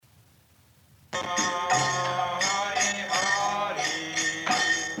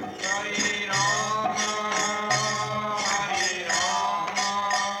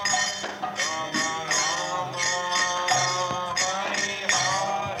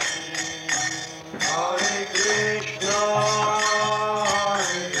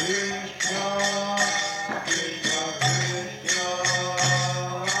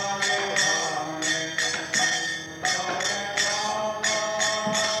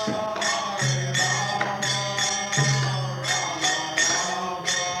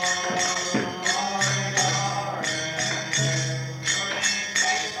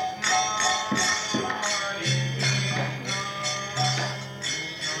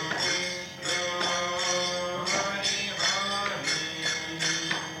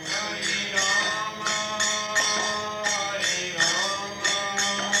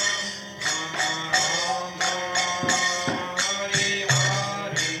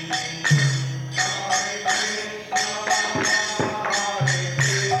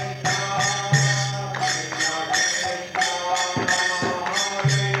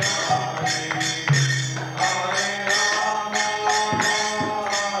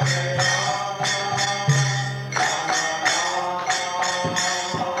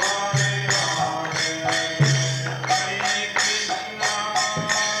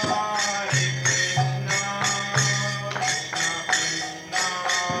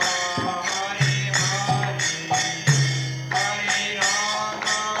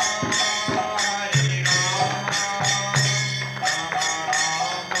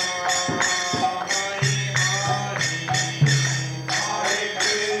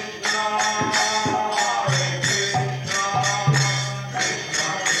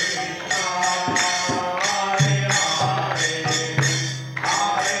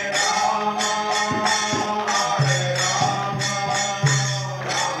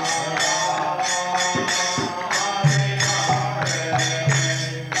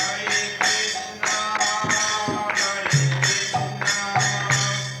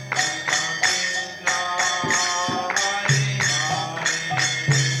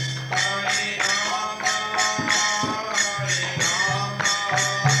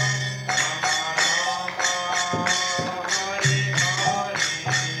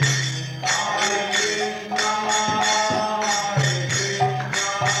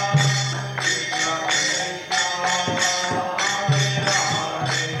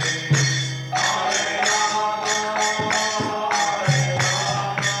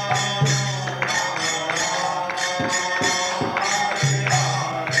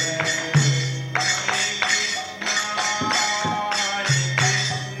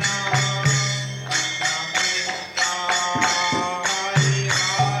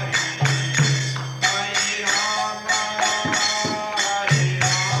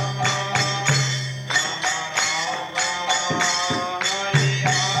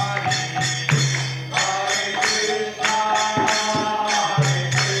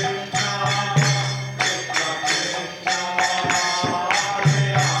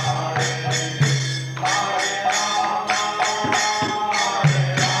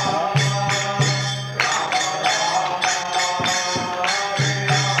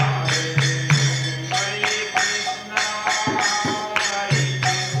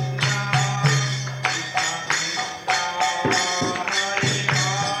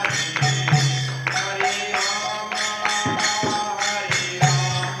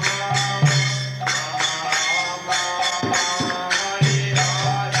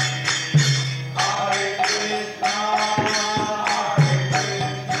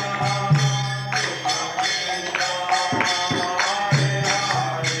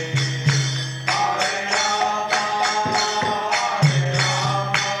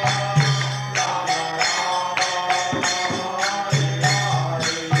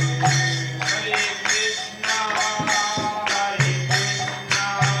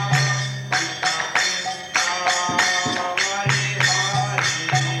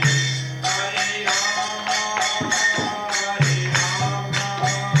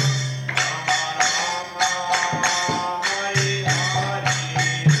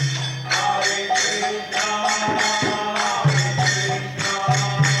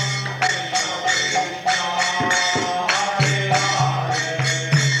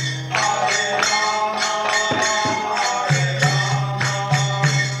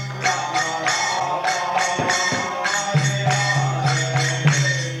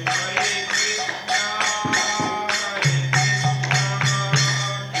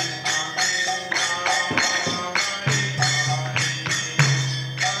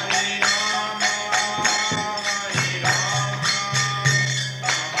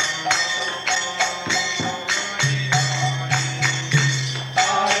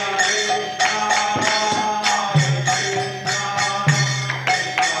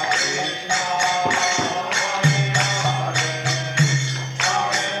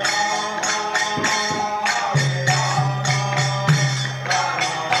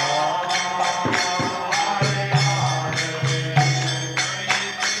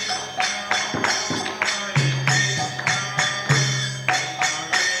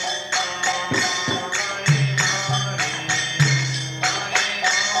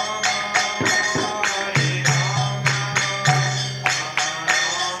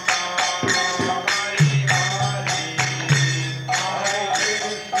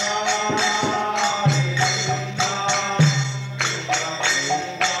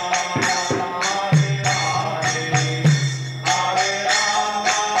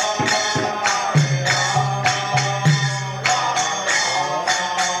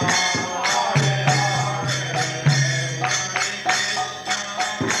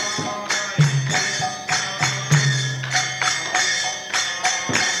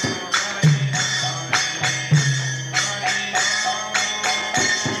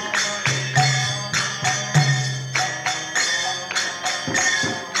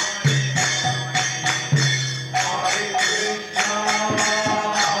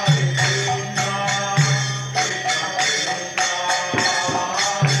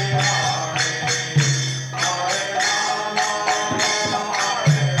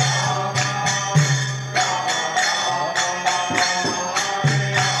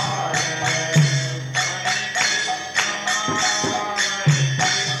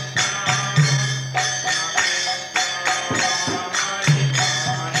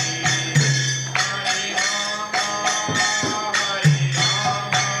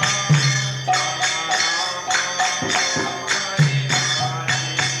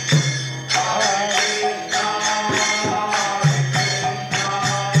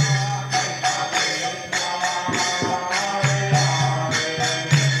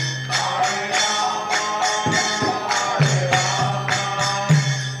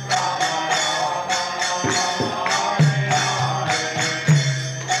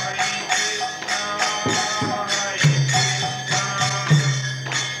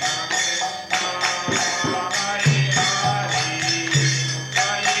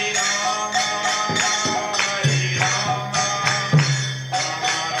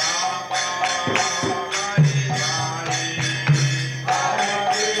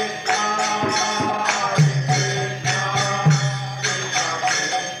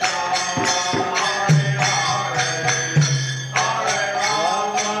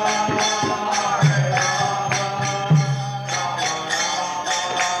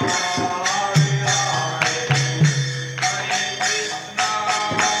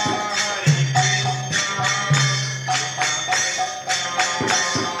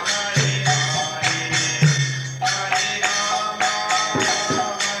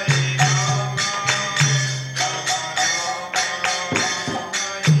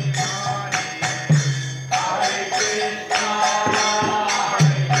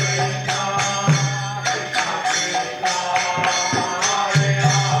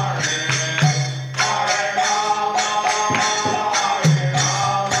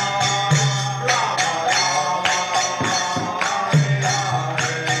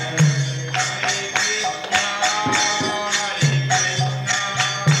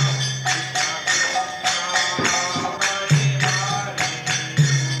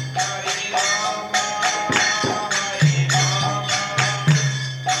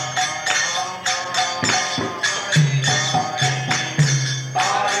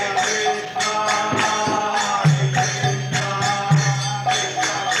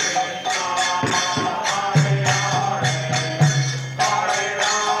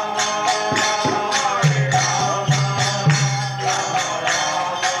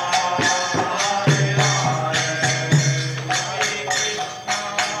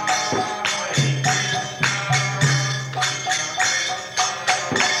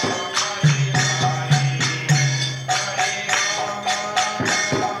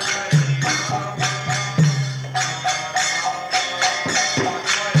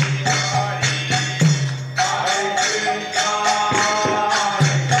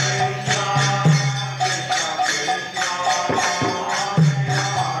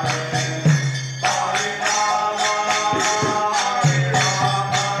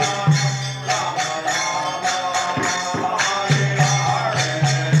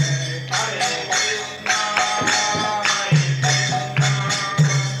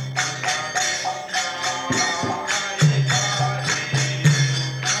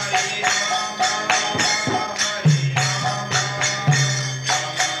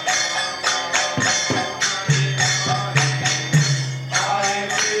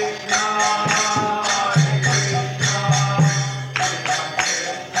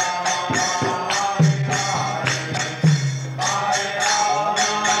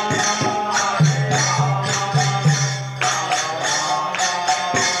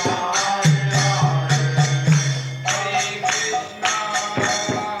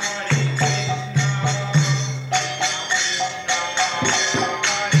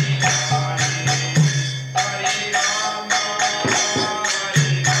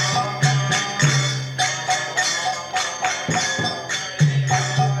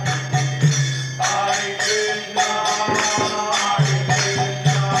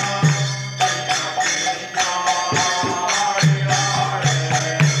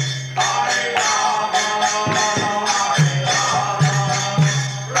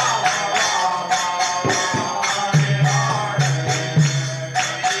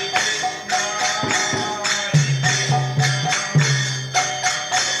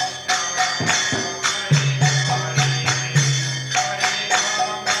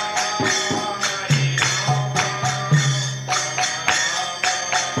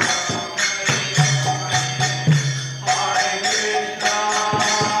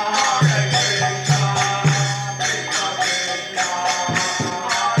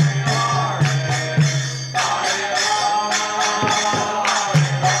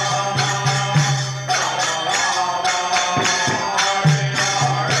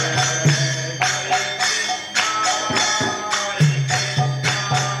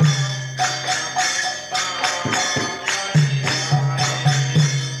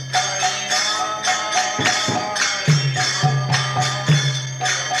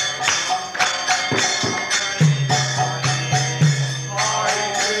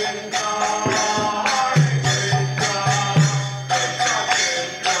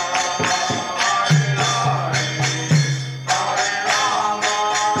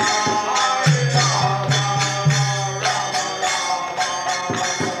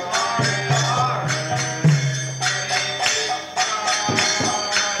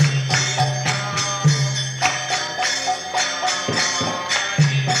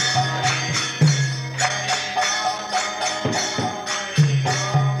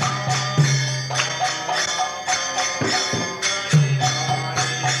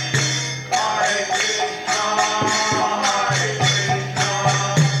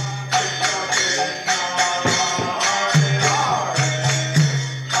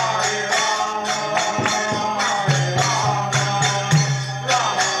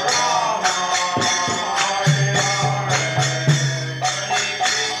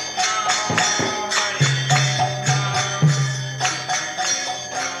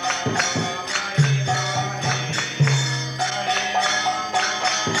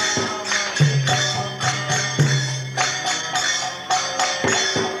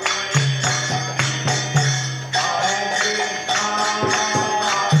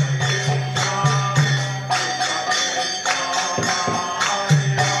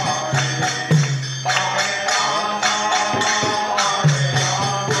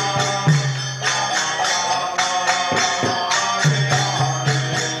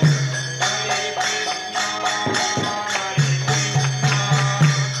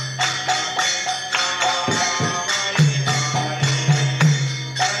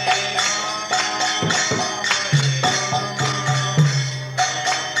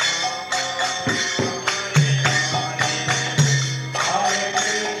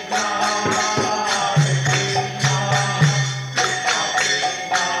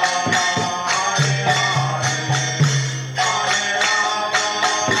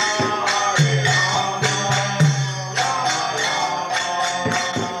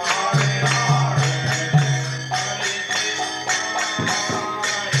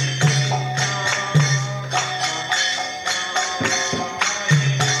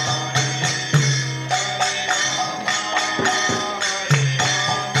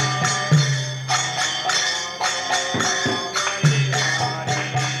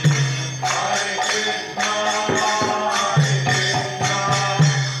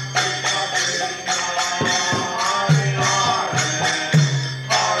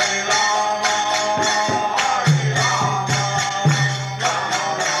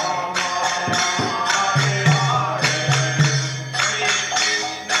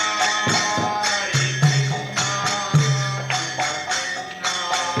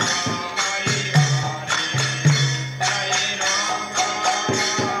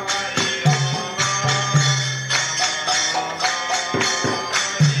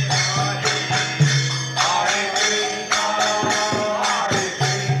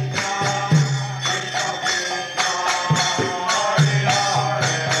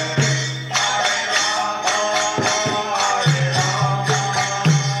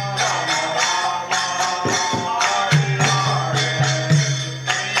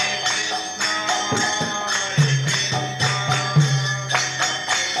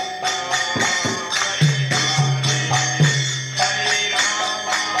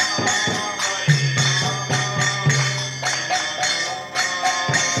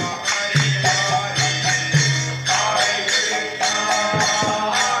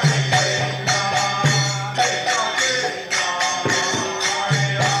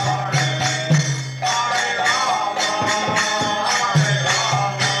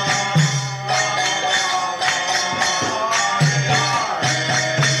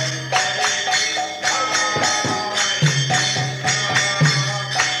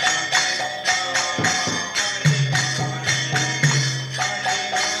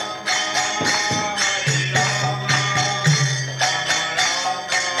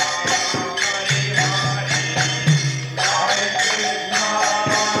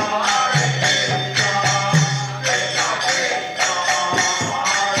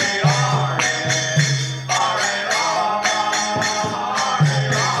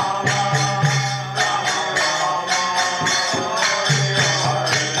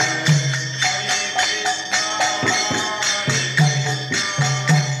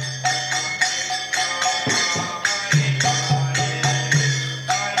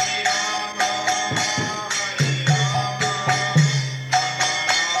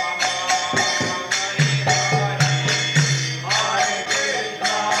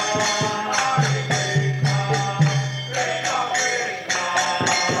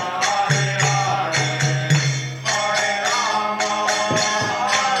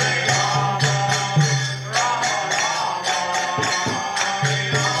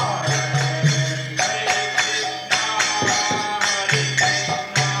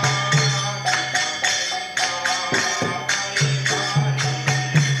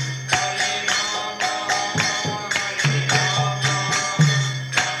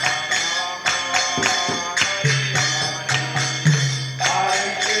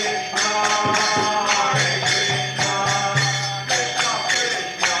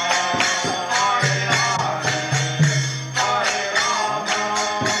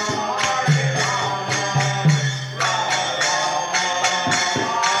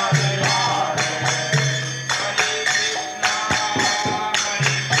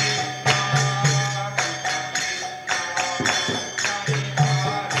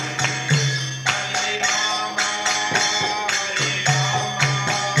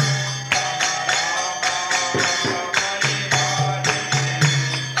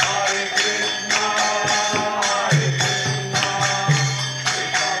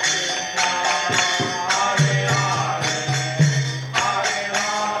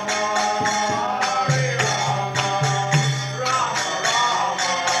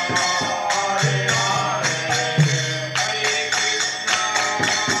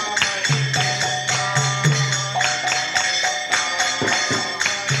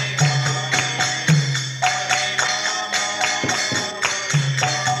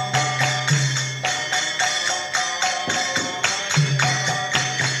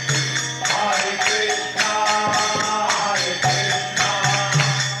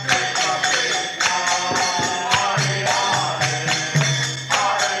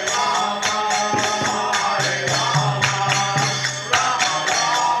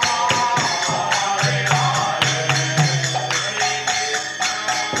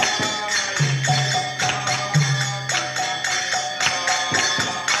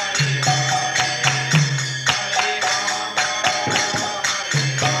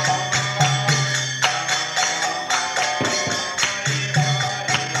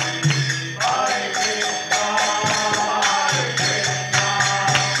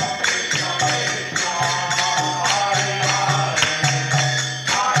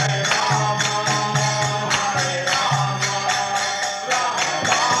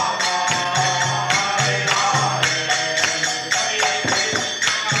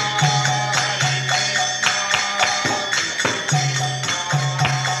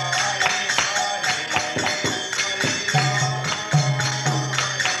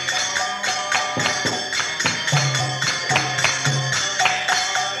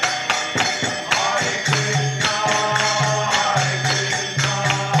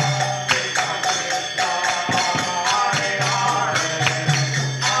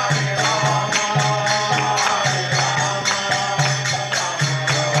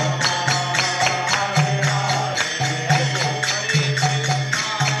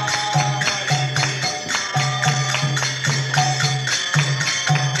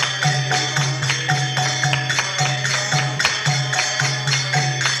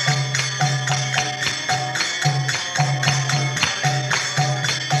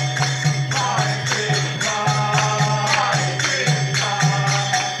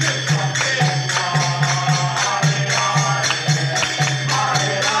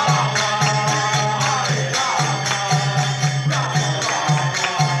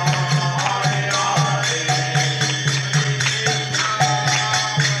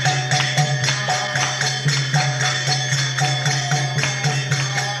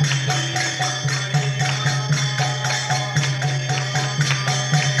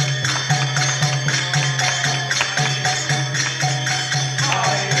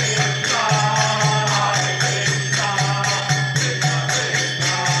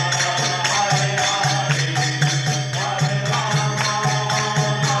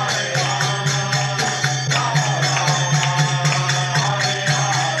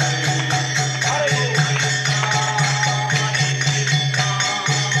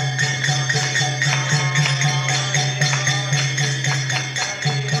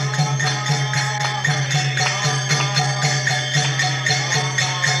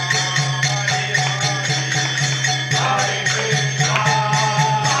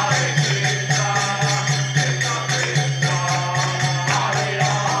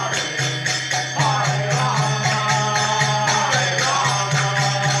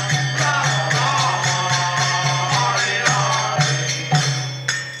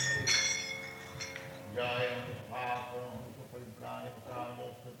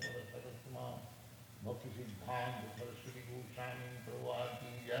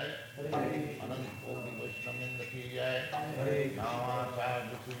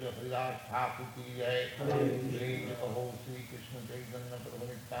हरिदास ठाकुर की जय। जय कहो श्री कृष्ण चैतन्य प्रभु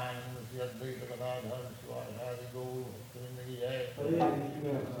नित्यानंद श्री अद्वैत गदाधर शिवाचार्य गौर भक्तवृंद की जय।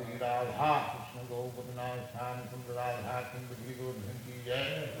 श्री राधा कृष्ण गोपीनाथ श्याम सुंदर राधा कुंड गिरिगोधन की जय।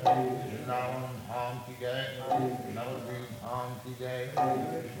 वृंदावन धाम की जय। नवद्वीप धाम की जय।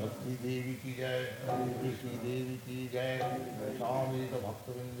 भक्ति देवी की जय। कृष्ण देवी की जय। स्वामी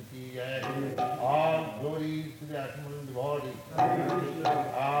भक्तवृंद की जय। All glories to the Atman devotee.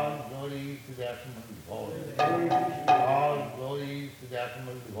 All glories to the Atman devotee. All glories to the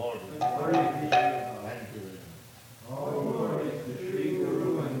Atman devotee. Thank you very much. All glories to Sri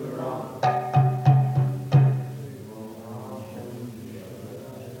Guru and Guru.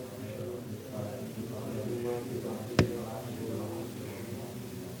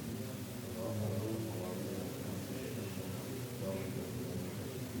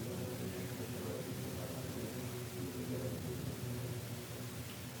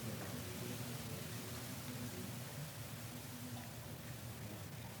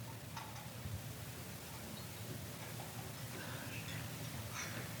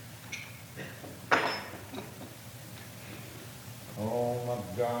 Om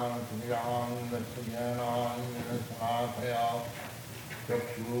Ajnana-Timiranda-Jnana-Salakaya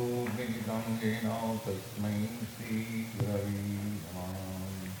Chakshur-Militam Yena Tasmai Shri-Gurave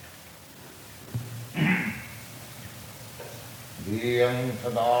Namah. Deyam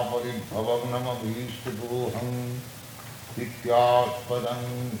sada paribhavagnam-abhishtadoham Vityaspadam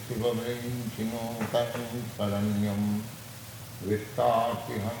Shivavrim-Chinotam Saranyam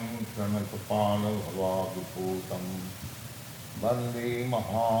Vittatiham Pranatapala-bhavaviputam Vande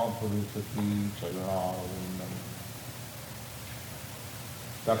Mahapurusati Charanarvindam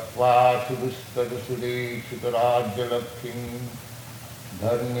Takva Sudustadasure Chitarajjalakshim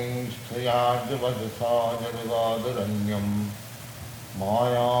Dharmishthayajavadasa Jagadaranyam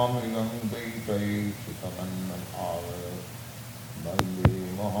Mayamigam Daitai Chitamannamhara Vande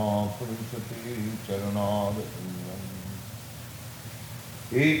Mahapurusati Charanarvindam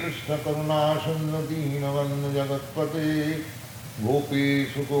He Krishna Karuna Sundra Deenavanda Jagatpate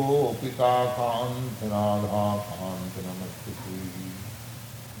Gopeshu Gopika Kanta Radha Kanta Namaste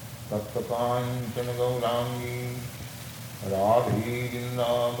Tapta Kanchana Gaurangi Radhi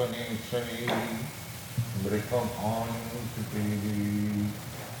Vrindavaneshwari Brikabhanu Sutiri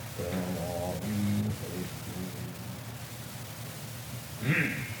Pranamami Haristi.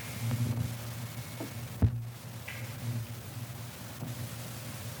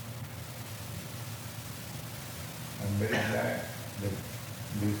 I'm very glad that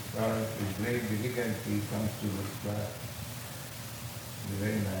this class with great difficulty comes to this class. It's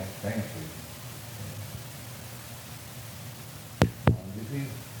very nice. Thank you. This is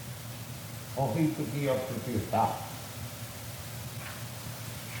Ohituki of Pratyuta.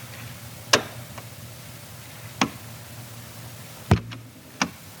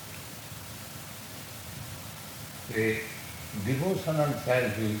 A devotional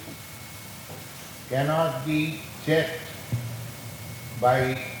service cannot be checked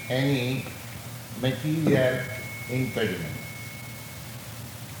by any material impediment.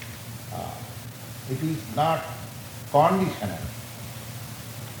 It is not conditional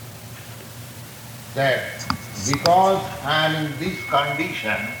that because I am in this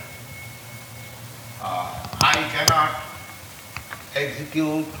condition, I cannot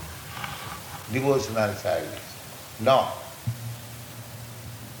execute devotional service. No.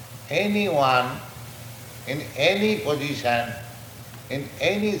 Anyone in any position, in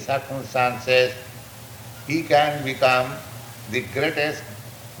any circumstances, he can become the greatest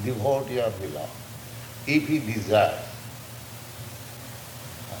devotee of the Lord, if he desires.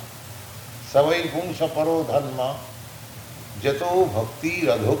 Savai punsha paro dharma jato bhakti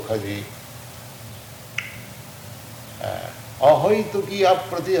radho khaje ahoituki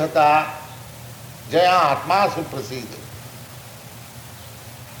apratihata jaya atma suprasida.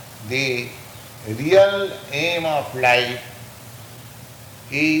 The real aim of life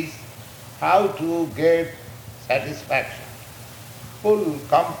is how to get satisfaction, full,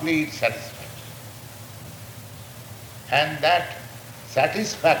 complete satisfaction. And that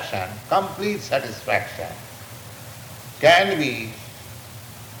satisfaction, complete satisfaction, can be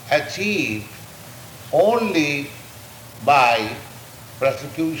achieved only by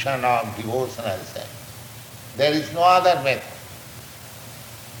prosecution of devotional service. There is no other method.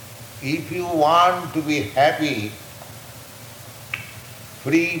 If you want to be happy,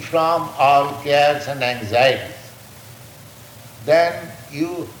 free from all cares and anxieties, then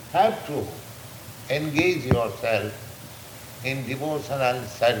you have to engage yourself in devotional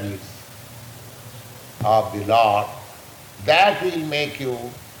service of the Lord. That will make you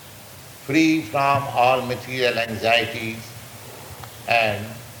free from all material anxieties and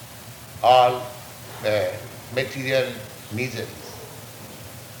all material miseries.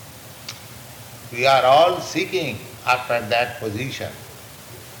 We are all seeking after that position,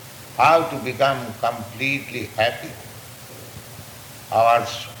 how to become completely happy. Our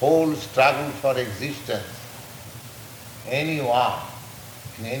whole struggle for existence, anyone,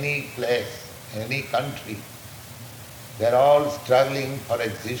 in any place, any country, they are all struggling for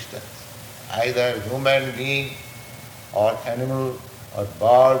existence, either human being or animal or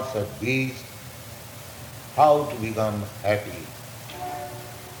birds or beasts, how to become happy.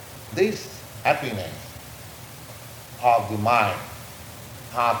 This happiness of the mind,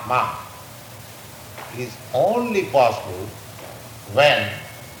 Atma, is only possible when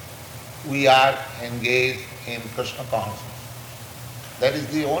we are engaged in Krishna consciousness. That is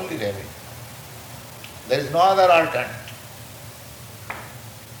the only remedy. There is no other alternative.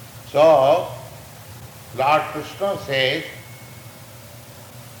 So, Lord Krishna says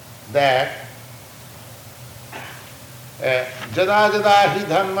that jada jada hi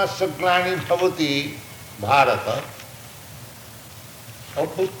dharmasya glani bhavati bharata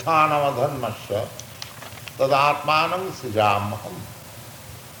abhutthanam adharmasya tadatmanam srijamaham.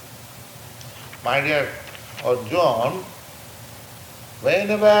 My dear Arjuna,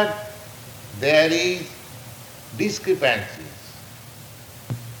 whenever there is discrepancies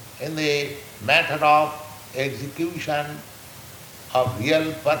in the matter of execution of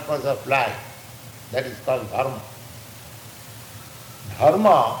real purpose of life, that is called dharma.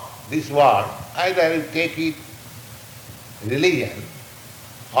 Dharma, this word, either you take it religion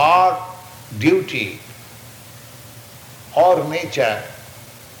or duty or nature,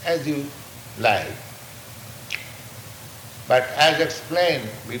 as you like. But as explained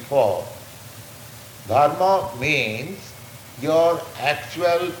before, dharma means your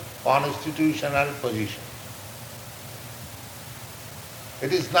actual constitutional position.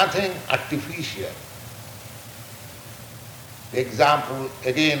 It is nothing artificial. The example,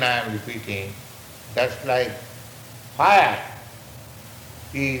 again I am repeating, that's like fire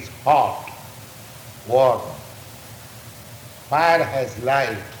is hot, warm. Fire has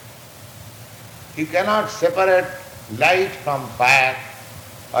light. You cannot separate light from fire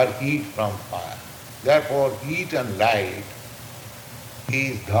or heat from fire. Therefore, heat and light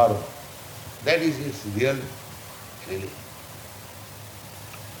is dharma. That is its real religion.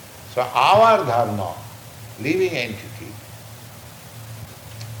 So our dharma, living entity,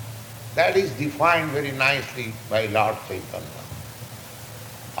 that is defined very nicely by Lord Chaitanya.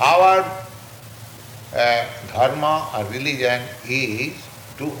 Our dharma or religion is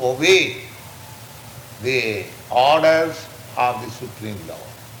to obey the orders of the Supreme Lord,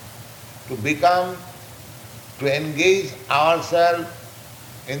 to engage ourselves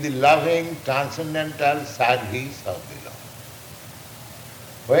in the loving, transcendental service of the Lord.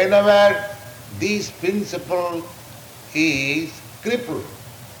 Whenever this principle is crippled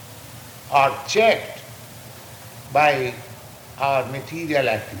or checked by our material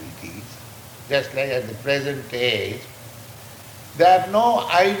activities, just like at the present age, they have no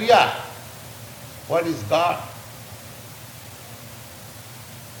idea what is God.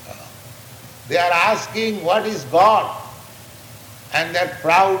 They are asking what is God, and they are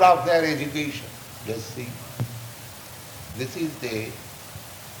proud of their education. Just see. This is the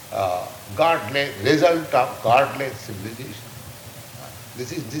result of godless civilization.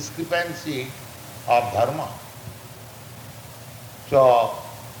 This is discrepancy of dharma. So,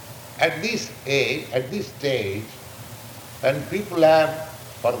 at this age, at this stage, when people have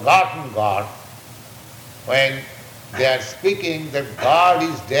forgotten God, when they are speaking that God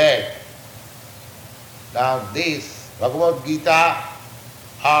is dead, now this Bhagavad Gita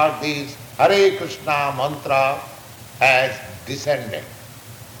or this Hare Krishna mantra has descended.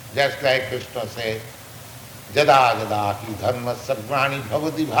 Just like Krishna says, jada jada hi dharmasya glani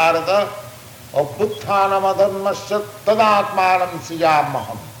bhavati bharata abhutthanam adharmasya tadatmanam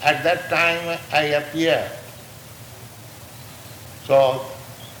srijamaham. At that time I appeared. So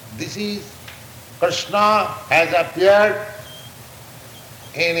this is Krishna has appeared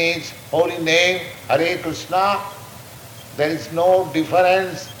in his holy name, Hare Krishna. There is no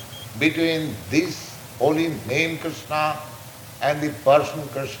difference between this holy name Krishna and the person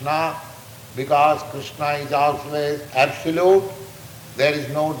Krishna, because Krishna is always absolute. There is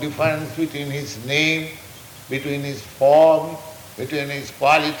no difference between his name, between his form, between his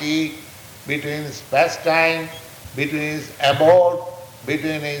quality, between his pastime, between his abode,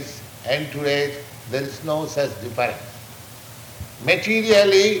 between his entourage. There is no such difference.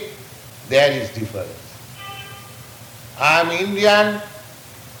 Materially, there is difference. I am Indian,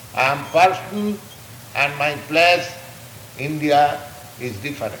 I am person and my place, India, is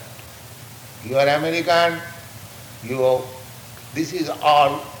different. You are American, this is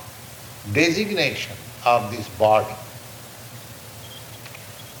all designation of this body.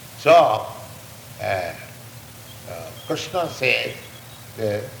 So, Krishna says,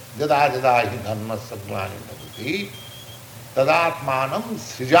 Jada jada hi dharmasya glani bhavati tadatmanam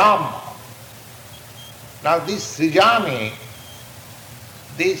srijam. Now this srijami,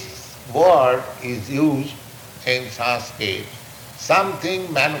 this word is used in Sanskrit,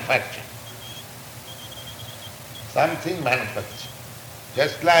 something manufactured. Something manufactured.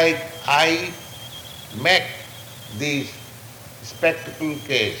 Just like I make this spectacle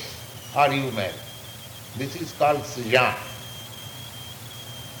case, or you make. This is called srijam.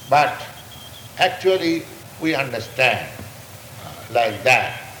 But actually we understand like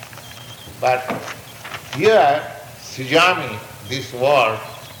that. But here, srijami, this word,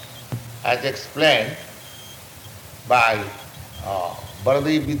 as explained by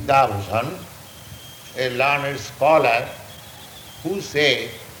Bhaktivedanta, a learned scholar, who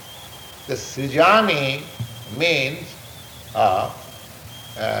says the srijami means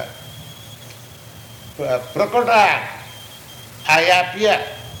prakata, I appear.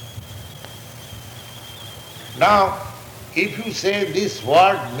 Now, if you say this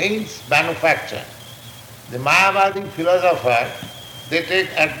word means manufacture, the Mayavadi philosopher, they take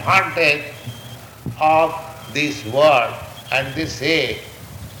advantage of this word and they say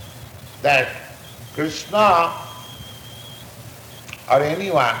that Krishna or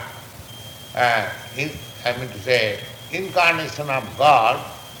anyone, incarnation of God,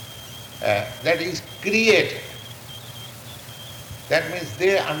 that is created. That means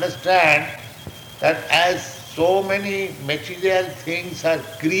they understand that as so many material things are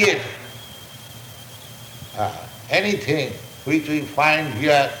created, anything which we find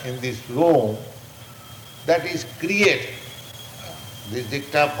here in this room, that is created. This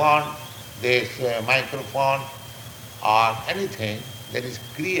dictaphone, this microphone, or anything that is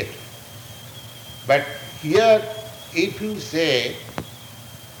created. But here, if you say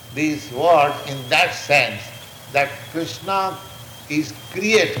this word in that sense, that Krishna is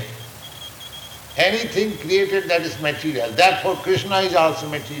created, anything created that is material, therefore Krishna is also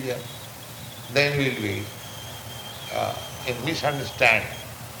material, then we will be in misunderstanding.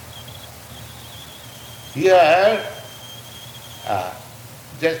 Here,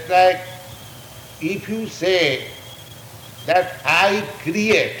 just like if you say that I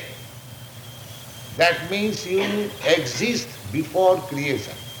create, that means you exist before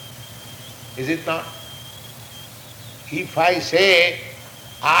creation. Is it not? If I say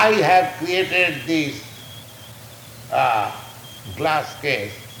I have created this glass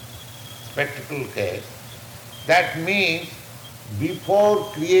case, spectacle case, that means before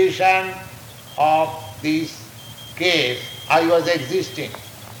creation of this case, I was existing.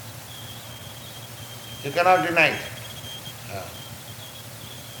 You cannot deny it.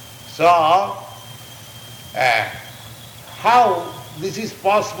 So, how this is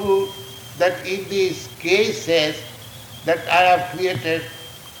possible that in this case says that I have created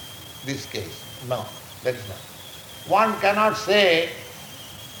this case? No, that is not. One cannot say,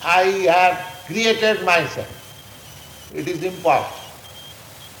 I have created myself. It is impossible.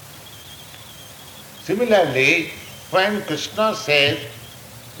 Similarly, when Krishna says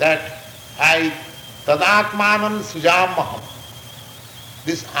that I tadatmanam srijamaham,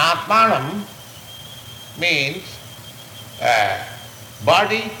 this atmanam means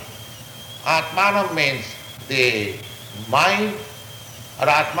body, atmanam means the mind, or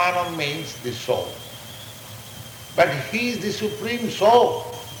atmanam means the soul. But he is the supreme soul.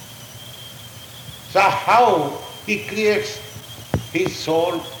 So how he creates his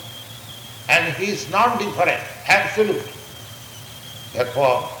soul, and he is non-different, absolute.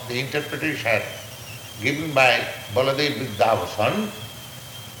 Therefore, the interpretation given by Bhaktivedanta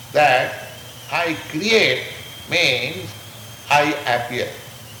that I create means I appear.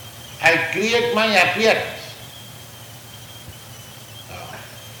 I create my appearance.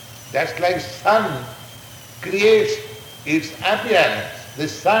 That's like sun creates its appearance. The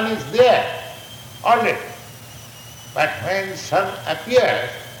sun is there already. But when sun appears,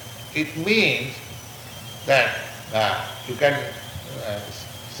 it means that you can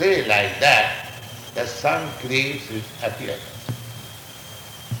say like that, the sun creates its appearance.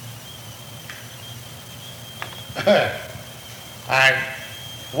 And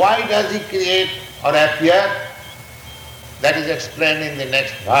why does he create or appear? That is explained in the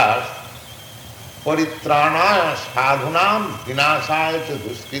next verse. Paritranaya sadhunam vinasaya cha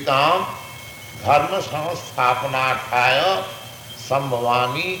duskritam dharma samsthapanarthaya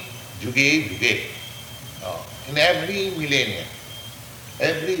Sambhavami Juge Juge. In every millennium,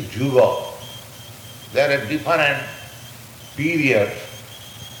 every Juga, there are different periods,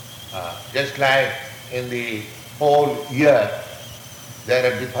 just like in the whole year, there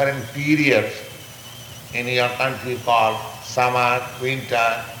are different periods in your country called summer,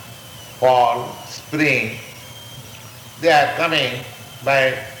 winter, fall, spring. They are coming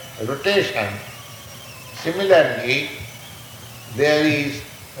by rotation. Similarly, there is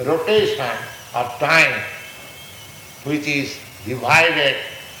rotation of time which is divided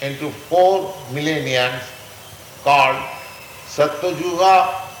into 4 millenniums called Sattva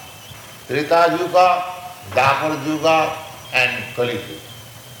Yuga, Treta Yuga, Dapar Yuga and Kali Yuga.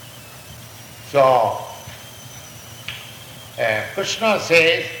 So, Krishna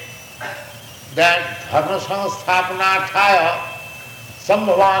says that Dharma Samsthapanarthaya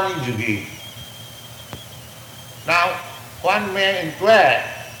Sambhavani Yugi. Now, one may inquire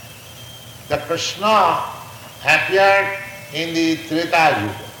that Krishna appeared in the Treta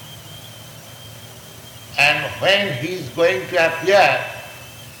Yuga, and when he is going to appear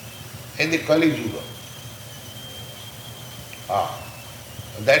in the Kali Yuga.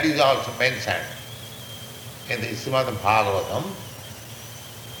 That is also mentioned in the Srimad Bhagavatam,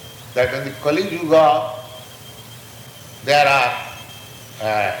 that in the Kali Yuga there are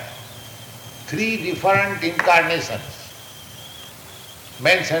 3 different incarnations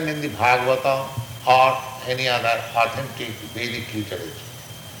mentioned in the Bhagavatam or any other authentic Vedic literature.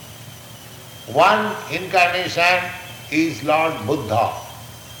 One incarnation is Lord Buddha,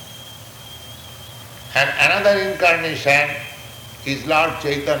 and another incarnation is Lord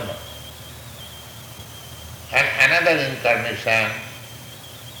Chaitanya, and another incarnation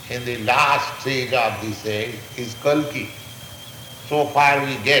in the last stage of this age is Kalki. So far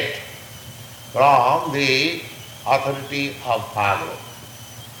we get from the authority of Bhagavatam.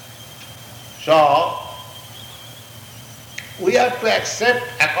 So, we have to accept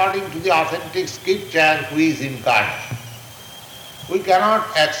according to the authentic scripture who is incarnate. We cannot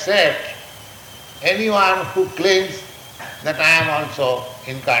accept anyone who claims that I am also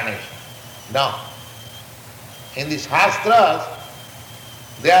incarnation. No. In the Shastras,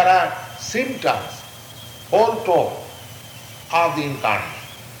 there are symptoms, foretold of the incarnation.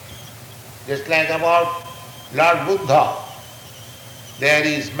 Just like about Lord Buddha, there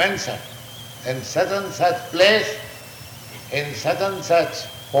is mention in such and such place, in such and such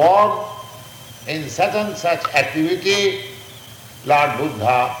form, in such and such activity, Lord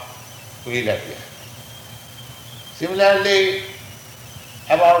Buddha will appear. Similarly,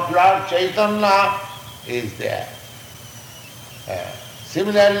 about Lord Chaitanya is there.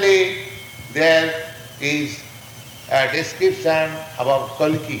 Similarly, there is a description about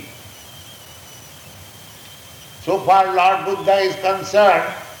Kalki. So far Lord Buddha is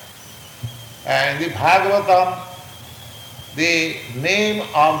concerned, in the Bhagavatam, the name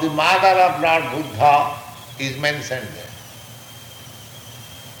of the mother of Lord Buddha is mentioned there.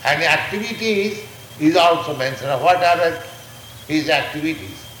 And the activities is also mentioned. What are his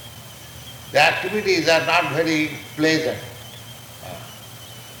activities? The activities are not very pleasant.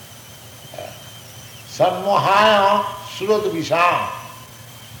 Sanmohaya Surad Visham.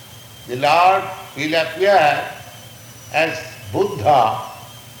 The Lord will appear as Buddha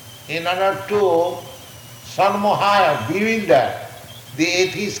in order to Sanmohaya, bewilder the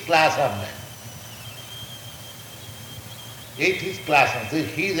atheist class of men. Atheist class of men.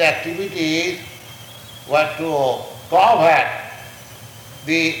 His activities were to pervert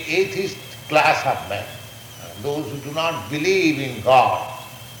the atheist class of men, those who do not believe in God.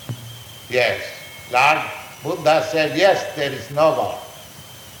 Yes, Lord Buddha said, yes, there is no God.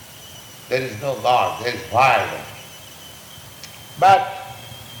 There is no God, there is violence. But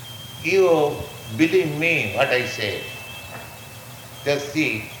you believe me what I say. Just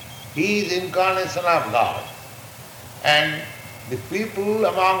see, he is incarnation of God. And the people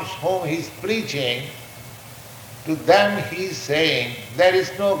amongst whom he is preaching, to them he is saying, there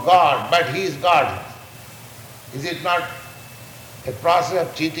is no God, but he is God. Is it not a process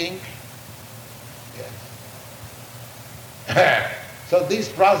of cheating? Yes. So this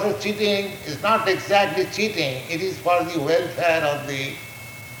process of cheating is not exactly cheating, it is for the welfare of the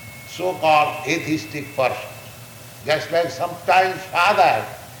so-called atheistic person. Just like sometimes father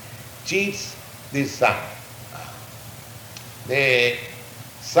cheats the son. The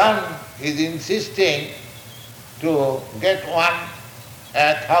son is insisting to get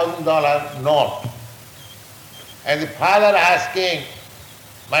 $1,000 note. And the father asking,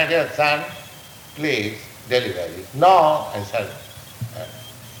 my dear son, please deliver it. No, I said.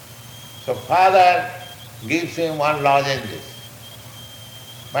 So father gives him 1 lozenges.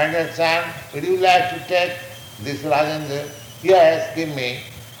 My dear son, would you like to take this Rajendra? Yes, give me.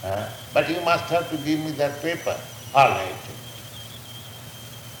 But you must have to give me that paper. All right.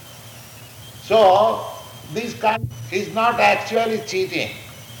 So, this kind is not actually cheating.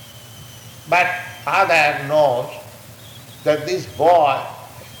 But father knows that this boy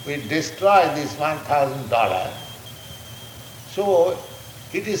will destroy this $1,000. So,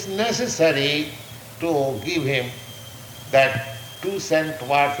 it is necessary to give him that 2-cent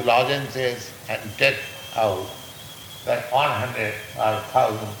worth lozenges and take out that $100 or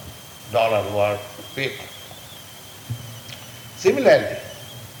 $1,000 worth paper. Similarly,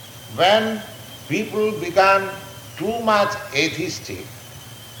 when people become too much atheistic,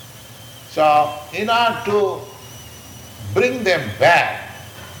 so in order to bring them back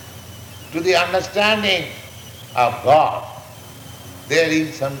to the understanding of God, there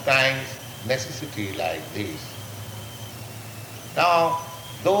is sometimes necessity like this. Now,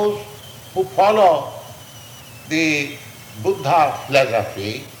 those who follow the Buddha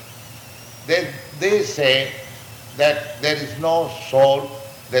philosophy, they say that there is no soul,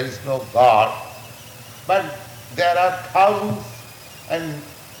 there is no God, but there are thousands and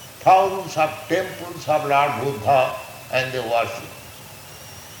thousands of temples of Lord Buddha and they worship.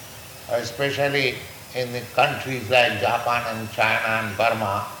 Especially in the countries like Japan and China and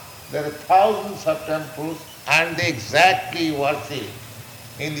Burma, there are thousands of temples and they exactly worship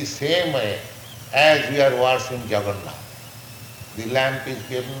in the same way as we are worshipping Jagannath. The lamp is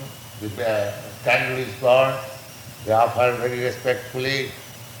given, the candle is burned, they offer very respectfully,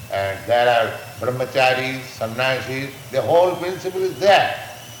 and there are brahmacharis, sannyasis, the whole principle is there.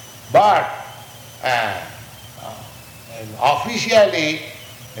 But officially,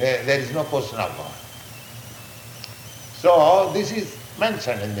 there is no question of God. So, this is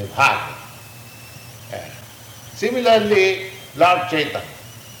mentioned in the Bhagavad. Similarly, Lord Chaitanya.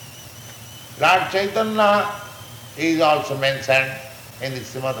 Lord Chaitanya is also mentioned in the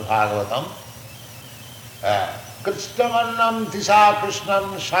Srimad Bhagavatam. Krishnamannam tisha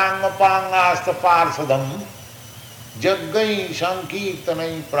krishnam sangapangasta parsadam jaggai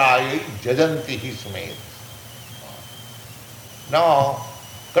sankirtanai prayai jajanti hi sumed. Now,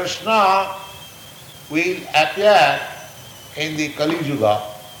 Krishna will appear in the Kali Yuga.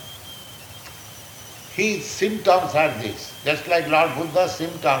 His symptoms are this, just like Lord Buddha's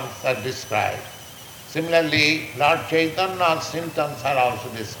symptoms are described. Similarly, Lord Chaitanya's symptoms are also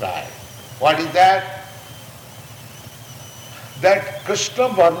described. What is that? That Krishna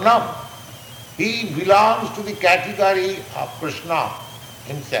Varnam, he belongs to the category of Krishna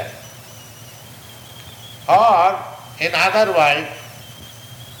himself. Or, in other words,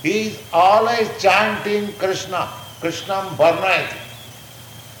 he is always chanting Krishna, Krishnam Varnayati,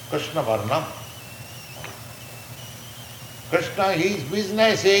 Krishna Varnam. Krishna, his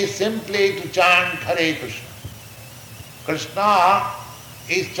business is simply to chant Hare Krishna. Krishna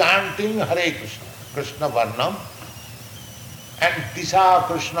is chanting Hare Krishna, Krishna Varnam, and Tisha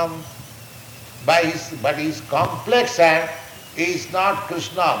Krishnam, but his complexion is not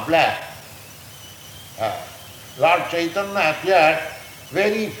Krishna black. Lord Chaitanya appeared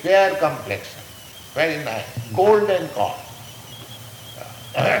very fair complexion, very nice, golden color.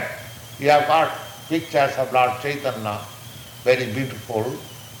 You have got pictures of Lord Chaitanya, very beautiful.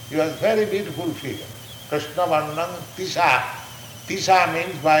 He was very beautiful figure. Krishna Varnam Tisha. Tisha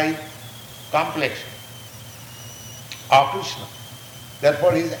means by complexion of Krishna.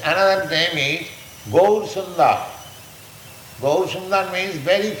 Therefore his another name is Gaur Sundar. Gaur Sundar means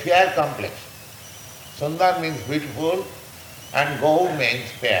very fair complexion. Sundar means beautiful and Gaur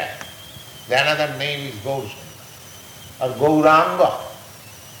means fair. The another name is Gaur Sundar or Gauranga,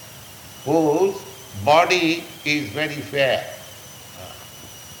 whose body is very fair.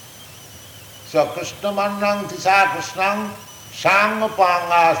 So Krishna Mannang Tisa Krishnang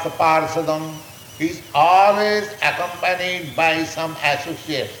Sangapangasta Parsadam is always accompanied by some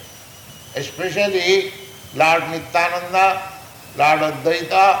associates, especially Lord Nityananda, Lord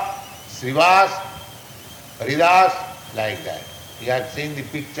Advaita, Srivas, Haridas, like that. You have seen the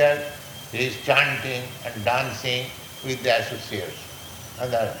picture, he is chanting and dancing with the associates.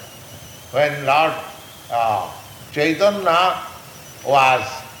 And when Lord Chaitanya was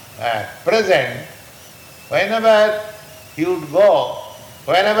present, whenever he would go,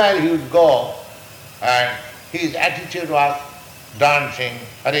 and his attitude was dancing,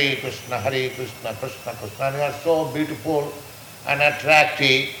 Hare Krishna, Krishna Krishna. And he was so beautiful and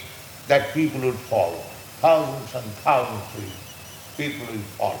attractive that people would follow. Thousands and thousands of people will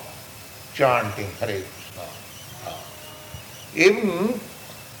follow, chanting Hare Krishna. Even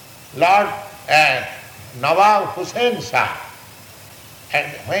Lord Nawab Hussain Shah, And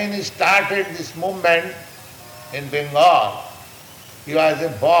when he started this movement in Bengal, he was a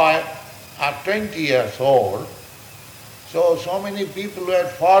boy of 20 years old. So many people were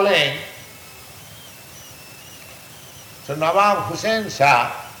following. So Nawab Hussain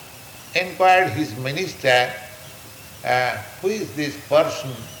Shah inquired his minister, who is this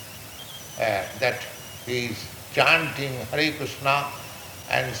person that he is chanting Hare Krishna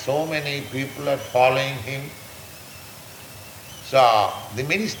and so many people are following him. So the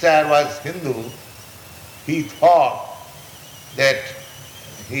minister was Hindu. He thought that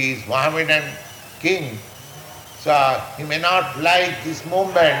he is Mohammedan king, so he may not like this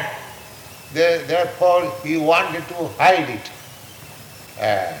movement. Therefore he wanted to hide it.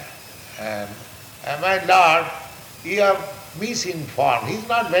 My Lord, you are misinformed. He is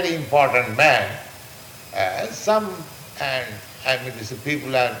not very important man.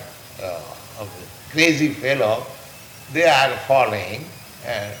 People are crazy fellow. They are following,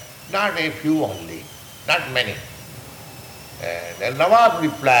 not a few only, not many. The Nawab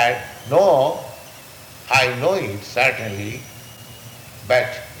replied, no, I know it certainly, but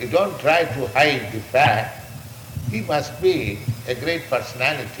you don't try to hide the fact. He must be a great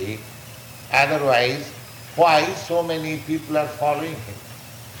personality, otherwise why so many people are following him?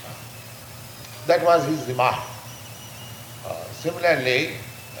 That was his remark. Similarly,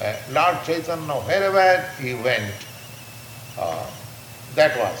 Lord Chaitanya, wherever he went,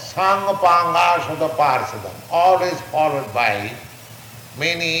 that was Sangapanga Sadaparsadam, always followed by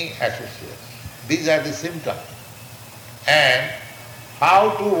many associates. These are the symptoms. And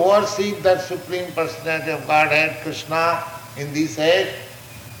how to worship that Supreme Personality of Godhead, Krishna, in this age?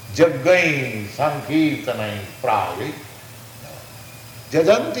 Jaggai Sankirtanai Pravi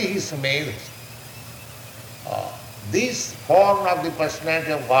Jajanti Sumedhas. This form of the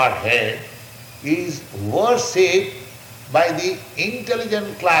Personality of Godhead is worshipped by the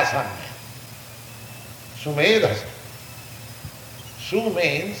intelligent class of men. Sumedhas. Su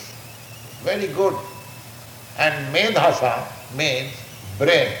means very good, and Medhasa means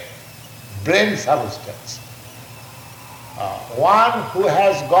brain substance. One who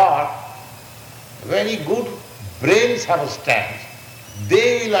has got very good brain substance,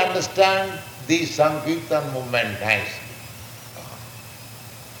 they will understand the Sankirtan movement nicely.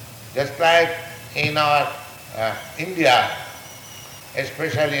 Just like in our India,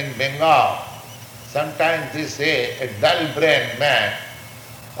 especially in Bengal, sometimes they say a dull-brained man,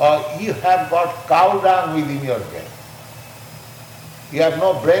 or you have got cow dung within your brain. You have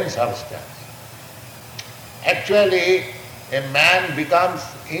no brain substance. Actually, a man becomes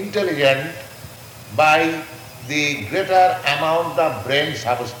intelligent by the greater amount of brain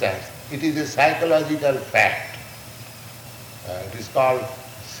substance. It is a psychological fact. It is called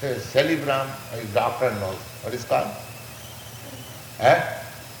cerebrum, a doctor knows. What is called?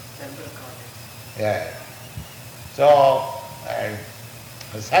 Central cortex. Yeah. So,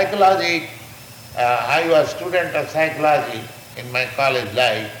 psychology, I was a student of psychology in my college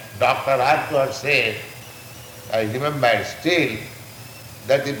life. Dr. Arthur said, I remember still,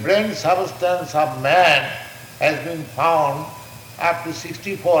 that the brain substance of man has been found up to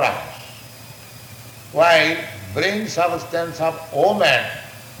 64 hours, while brain substance of woman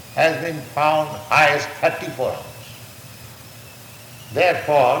has been found highest 34 hours.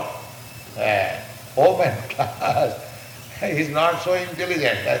 Therefore, woman class is not so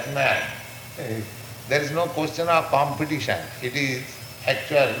intelligent as man. There is no question of competition. It is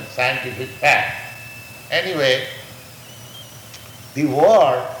actual scientific fact. Anyway, the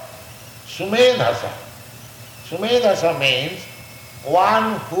word Sumedhasa. Sumedhasa means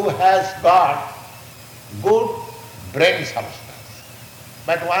one who has got good brain substance.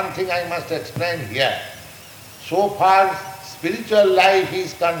 But one thing I must explain here. So far spiritual life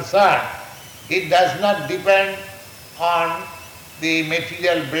is concerned, it does not depend on the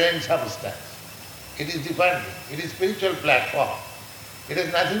material brain substance. It is dependent. It is spiritual platform. It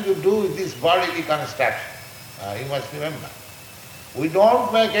has nothing to do with this bodily construction. You must remember. We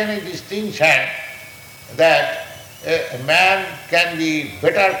don't make any distinction that a man can be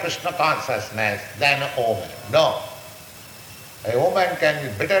better Krishna consciousness than a woman. No. A woman can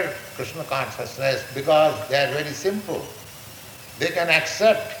be better Krishna consciousness because they are very simple. They can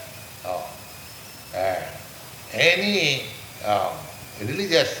accept any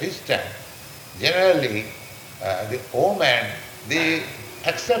religious system. Generally, the women, they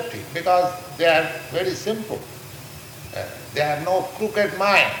accept it because they are very simple. They have no crooked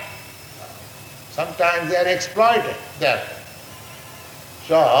mind. Sometimes they are exploited. Therefore.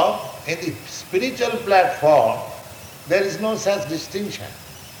 So, in the spiritual platform, there is no such distinction.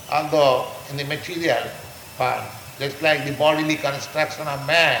 Although in the material part, just like the bodily construction of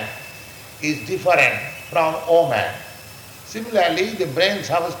man is different from woman. Similarly, the brain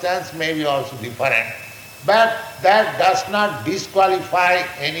substance may be also different, but that does not disqualify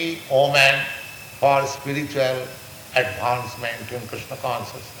any woman for spiritual advancement in Krishna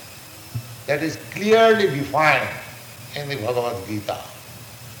consciousness. That is clearly defined in the Bhagavad Gita.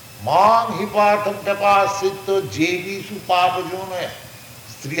 Mang hipatham tapasitto jevisu papajunaya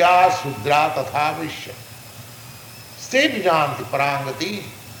striya sudra tatha vishya stevijanti parangati.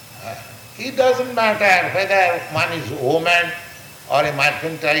 It doesn't matter whether one is a woman or a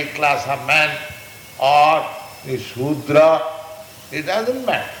mercantile class of man or a Shudra. It doesn't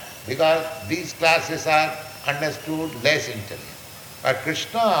matter because these classes are understood less intelligent. But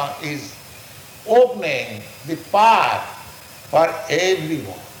Krishna is opening the path for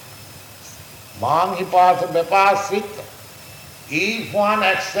everyone. Mam hipatha vipasita. If one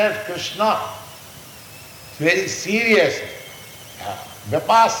accepts Krishna very seriously,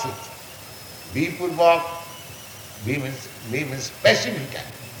 vipasita, Vipurvak, V means specific,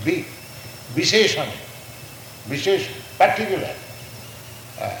 V, Visheshan, particular.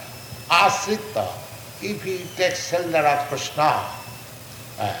 Asrita, if he takes shelter of Krishna,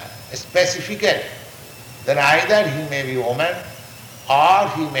 specifically, then either he may be woman, or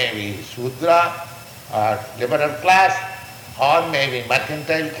he may be Shudra, or liberal class, or maybe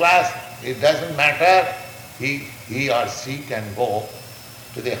mercantile class. It doesn't matter, he or she can go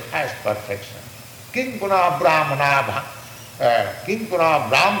to the highest perfection. King puna brahmana bhaktya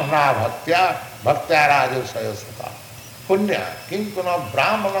rajo sayasata. Punya, king puna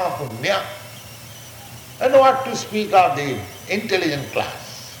brahmana punya. And what to speak of the intelligent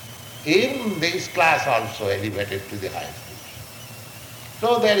class? Even this class also elevated to the highest position.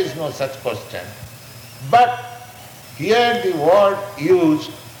 So there is no such question. But here the word used,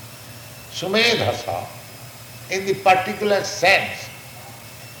 sumedhasa, in the particular sense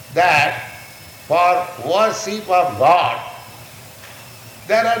that for worship of God,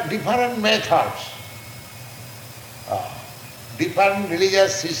 there are different methods, different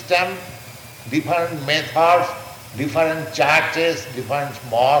religious systems, different methods, different churches, different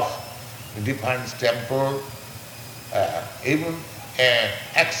mosques, different temples, even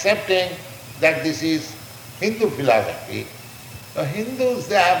accepting that this is Hindu philosophy. The Hindus,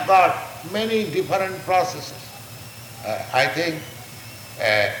 they have got many different processes. I think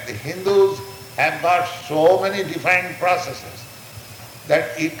the Hindus have got so many different processes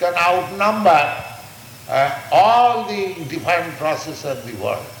that it can outnumber all the different processes of the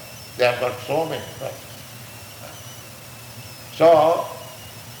world. They have got so many processes. So,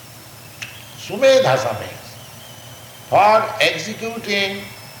 sumedhasa means for executing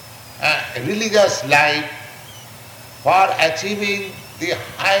a religious life, for achieving the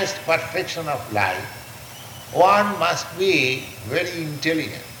highest perfection of life, one must be very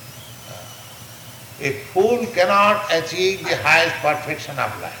intelligent. A fool cannot achieve the highest perfection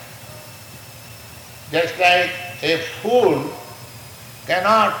of life. Just like a fool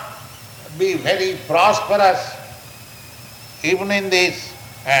cannot be very prosperous even in this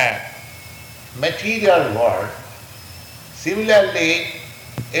material world, similarly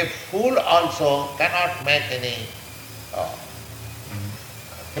a fool also cannot make any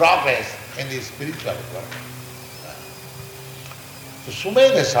progress in the spiritual world. So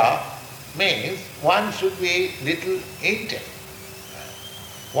sumedhasa means one should be little intelligent.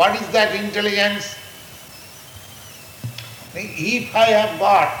 What is that intelligence? If I have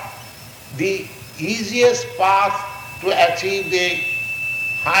got the easiest path to achieve the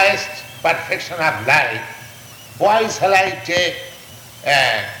highest perfection of life, why shall I take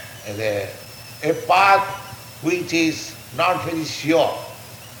a path which is not very sure?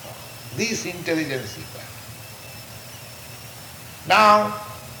 This intelligence is there. Now,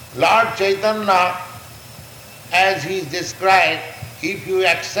 Lord Chaitanya, as he is described, if you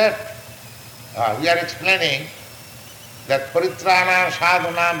accept, we are explaining that paritrana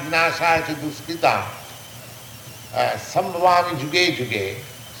sadhana vinasaya cha duskritam sambhavami juge juge.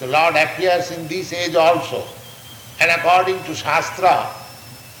 So Lord appears in this age also. And according to Shastra,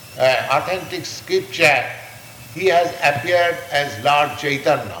 authentic scripture, he has appeared as Lord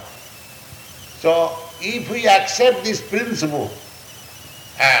Chaitanya. So if we accept this principle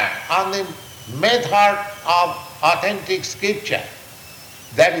on the method of authentic scripture,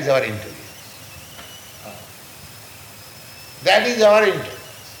 that is our intelligence. That is our intelligence.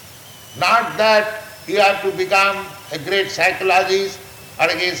 Not that you have to become a great psychologist or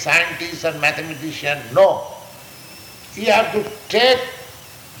a great scientist or mathematician. No. You have to take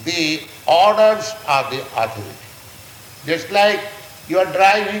the orders of the authority. Just like you are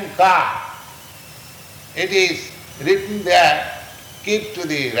driving car, it is written there, keep to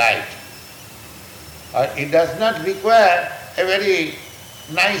the right. It does not require a very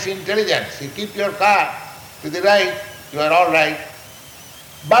nice intelligence. You keep your car to the right, you are all right.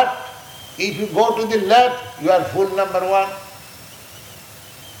 But if you go to the left, you are fool number one.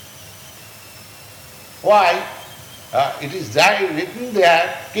 Why? It is written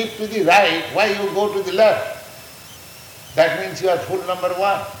there, keep to the right, why you go to the left? That means you are fool number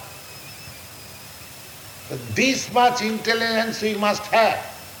one. So this much intelligence we must have.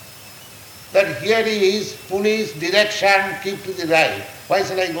 That here is foolish direction, keep to the right. Why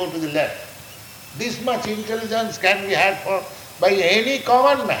shall I go to the left? This much intelligence can be had by any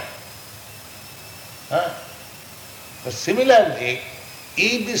common man. But similarly,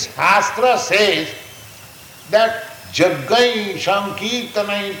 if the Shastra says that Jaggai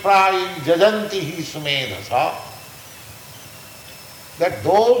Sankirtanai Prai Jajanti Hi Sumedhasa, that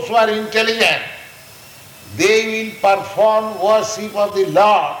those who are intelligent, they will perform worship of the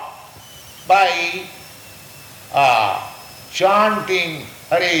Lord by chanting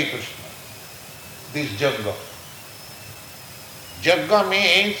Hare Krishna, this Jagga. Jagga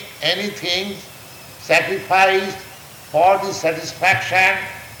means anything sacrificed for the satisfaction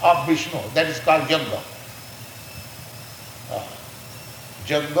of Vishnu. That is called Jagga.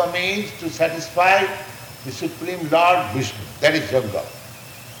 Jagga means to satisfy the Supreme Lord Vishnu. That is Jagga.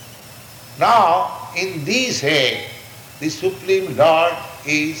 Now, in this way, the Supreme Lord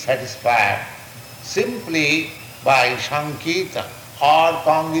is satisfied simply by Sankirtan or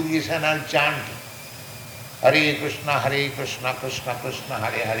congregational chanting. Hare Krishna, Krishna Krishna,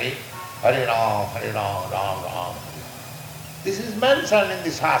 Hare Hare, Hare Ram, Ram Ram. This is mentioned in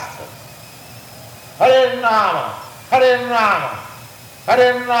the Shastra. Hare Nama, Hare Nama,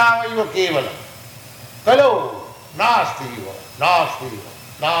 Hare Nama Iva Kevalam. Kalo, Nasti Iva, Nasti Iva,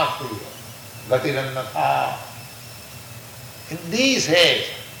 Nasti Iva, Gatirannatha. In these age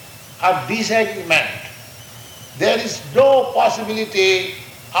of disagreement, there is no possibility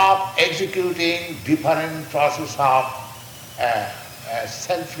of executing different process of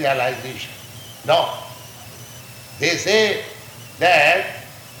self-realization. No. They say that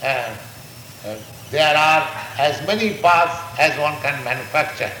there are as many paths as one can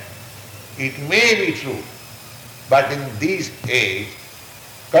manufacture. It may be true, but in this age,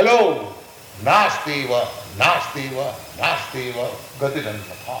 Kalo, Nastiva, Nastiva, Nastiva,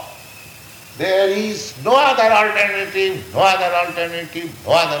 Gatirannatha. There is no other alternative, no other alternative,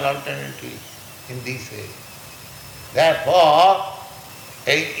 no other alternative in this age. Therefore,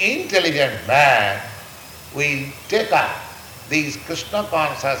 an intelligent man will take up this Krishna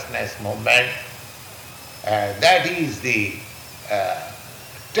consciousness movement. That is the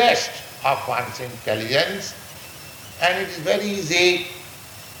test of one's intelligence, and it is very easy.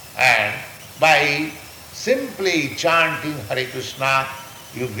 And by simply chanting Hare Krishna,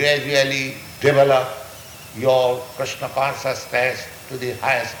 you gradually develop your Krishna consciousness to the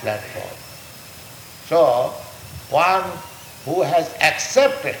highest platform. So, one who has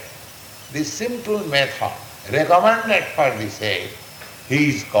accepted the simple method recommended for this age, he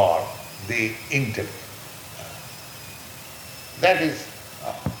is called the intelligent. That is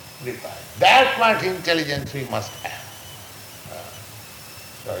required. That much intelligence we must have.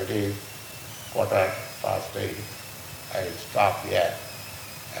 So it is 8:15. I will stop here.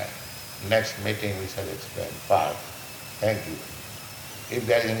 Next meeting we shall explain further. Thank you. If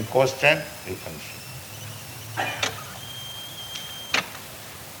there is any question, you can shoot.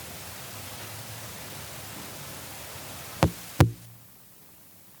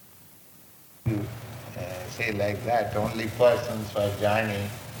 You say like that, only persons who are joining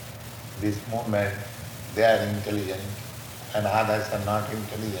this movement, they are intelligent and others are not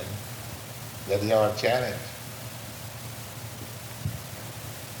intelligent. That is our challenge.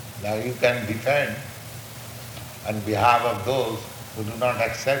 Now you can defend on behalf of those who do not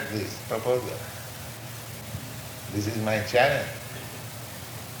accept this proposal. This is my challenge.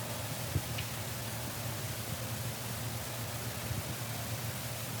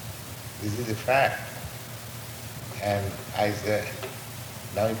 This is a fact. And I say,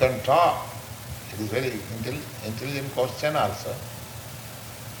 now you can talk. It is very intelligent question also.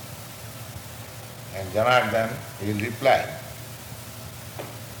 And Janardhan will reply.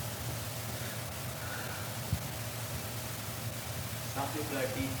 Some people are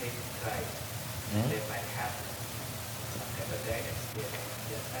deep in Christ. They might have some kind of guidance. They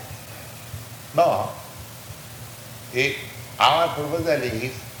are satisfied. No. Our proposal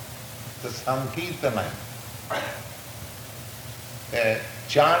is the Sankirtana,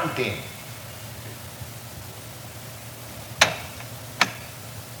 chanting.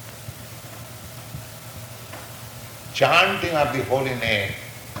 chanting of the holy name.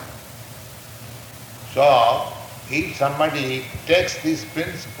 So, if somebody takes this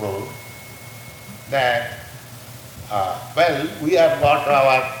principle that, well, we have got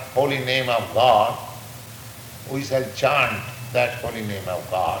our holy name of God, we shall chant that holy name of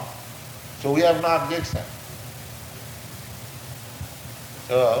God, so we have no objection.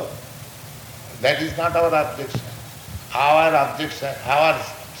 So, that is not our objection. Our objection, our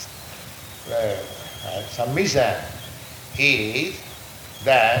submission is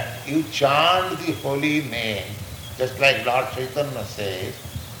that you chant the holy name, just like Lord Chaitanya says,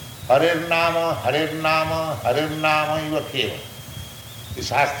 Harir Nama, Harir Nama, Harir Nama Iva Keva. The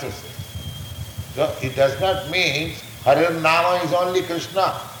Shastra says. So it does not mean Harir Nama is only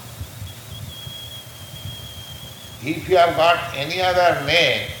Krishna. If you have got any other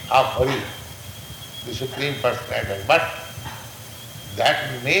name of Hari, the Supreme Personality, but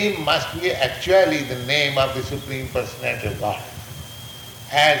that name must be actually the name of the Supreme Personality of God,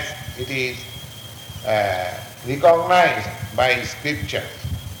 as it is recognized by scriptures.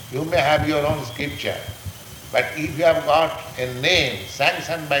 You may have your own scripture, but if you have got a name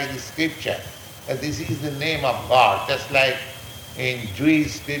sanctioned by the scripture, that this is the name of God, just like in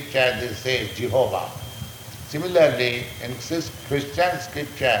Jewish scripture they say Jehovah. Similarly, in Christian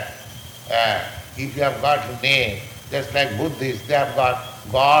scripture, if you have got a name, just like Buddhists, they have got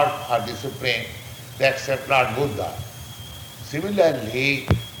God or the Supreme, they accept Lord Buddha. Similarly,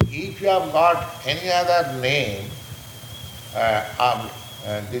 if you have got any other name of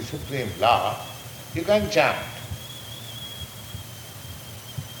the Supreme Lord, you can chant.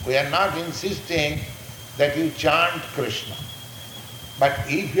 We are not insisting that you chant Krishna. But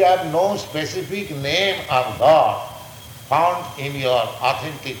if you have no specific name of God found in your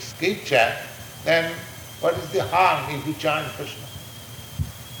authentic scripture, then what is the harm if you chant Krishna?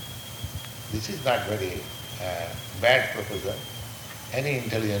 This is not very bad proposal. Any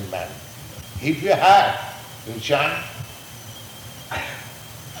intelligent man. If you have, you chant.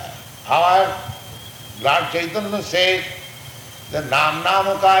 Our Lord Chaitanya says, the Nam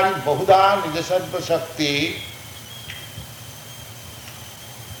Namakari Bahuda Nijasadva Shakti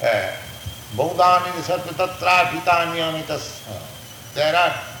Bahuda Nijasadva Tatra Pitanyamitas. There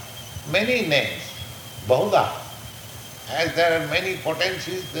are many names, Bahuda. As there are many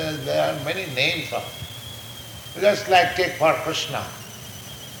potencies, there are many names of it. Just like take for Krishna.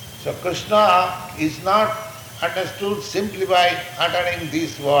 So Krishna is not understood simply by uttering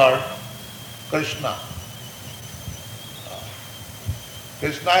this word, Krishna.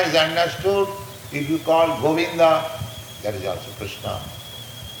 Krishna is understood if you call Govinda, that is also Krishna.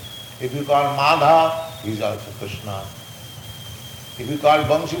 If you call Madha, he is also Krishna. If you call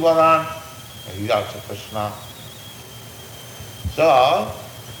Vamsivadan, he is also Krishna. So,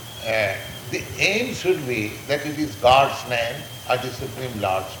 the aim should be that it is God's name or the Supreme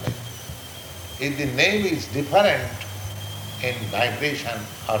Lord's name. If the name is different in vibration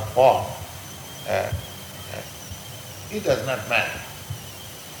or form, it does not matter.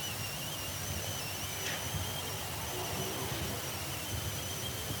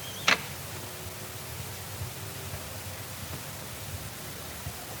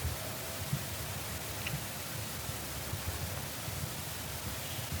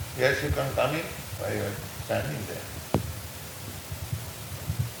 Yes, you can come in while you are standing there.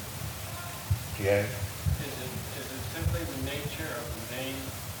 Yes. Is it simply the nature of the name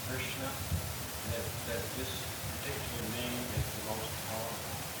Krishna that this particular name is the most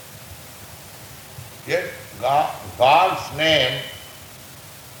powerful? Yes, God's name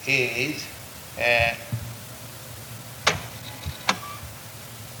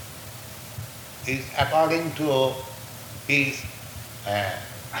is according to his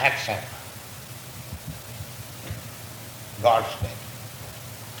action. God's name.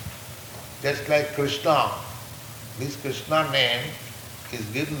 Just like Krishna, this Krishna name is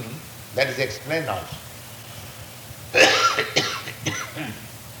given, that is explained also.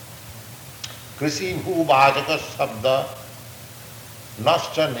 Krisi bhu bhajaka sabda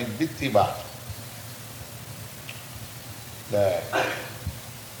nascha nidvitti bhaj. The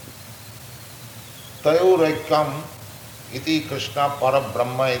tayoraikam iti Krishna para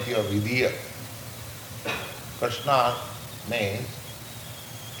brahma iti avidya. Krishna means,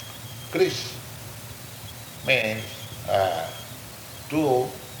 Krish means to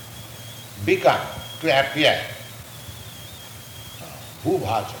become, to appear.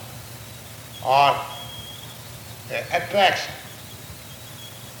 Bhubhaja, or attraction.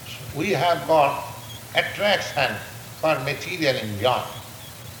 We have got attraction for material enjoyment.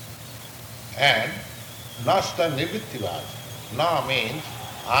 And nasta nivrittivaja. Na means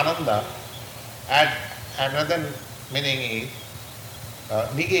ananda at another meaning is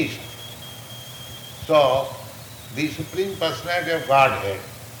negation. So, the Supreme Personality of Godhead,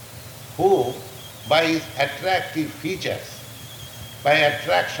 who by his attractive features, by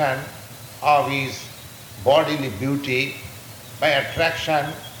attraction of his bodily beauty, by attraction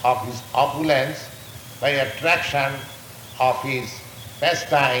of his opulence, by attraction of his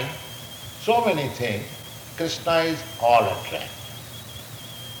pastime, so many things, Krishna is all attractive.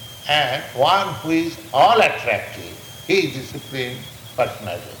 And one who is all attractive, he is the Supreme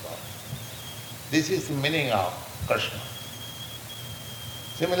Personality of God. This is the meaning of Krishna.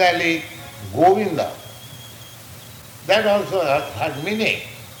 Similarly, Govinda, that also has meaning.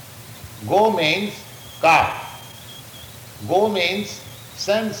 Go means cow. Go means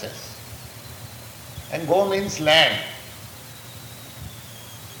senses. And go means land.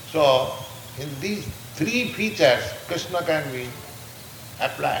 So, in these three features, Krishna can be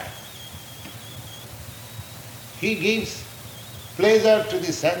applied. He gives pleasure to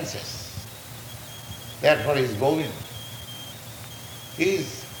the senses. Therefore he is Govinda. He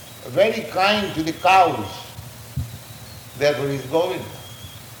is very kind to the cows. Therefore he is Govinda.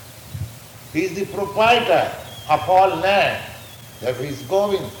 He is the proprietor of all land. Therefore he is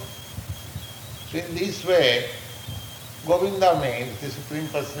Govinda. So in this way, Govinda means the Supreme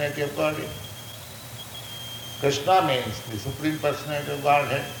Personality of Godhead. Krishna means the Supreme Personality of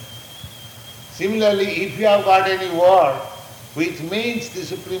Godhead. Similarly, if you have got any word which means the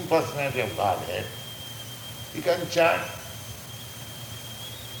Supreme Personality of Godhead, you can chant.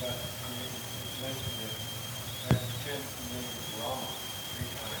 But it's mentioned that chant the name Rama 3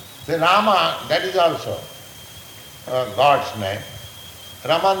 times. The Rama, that is also God's name.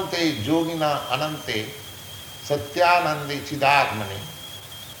 Ramante Jogina Anante Satyanandi Chidagmani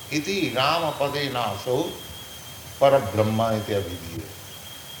Iti Rama Padena Sau Parabrahma iti abhidiye.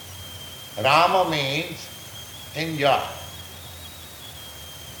 Rama means enjoy.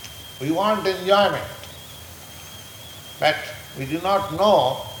 We want enjoyment, but we do not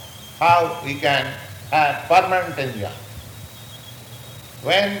know how we can have permanent enjoyment.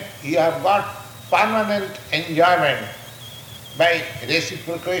 When you have got permanent enjoyment by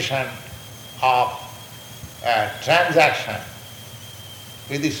reciprocation of transaction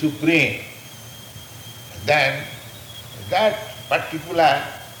with the Supreme, then that particular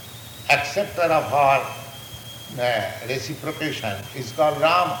acceptor of our reciprocation is called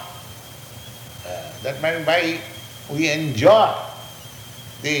Rama. That means by we enjoy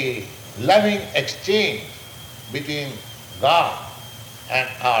the loving exchange between God and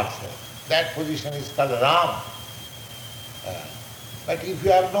ourselves. That position is called Rama. But if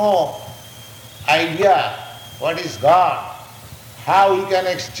you have no idea what is God, how we can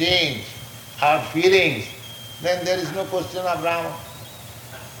exchange our feelings, then there is no question of Rama.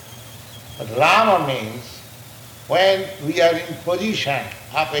 But Rama means when we are in position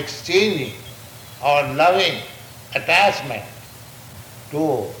of exchanging our loving attachment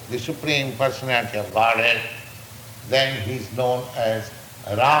to the Supreme Personality of Godhead, then he is known as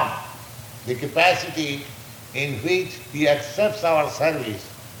Ram. The capacity in which he accepts our service,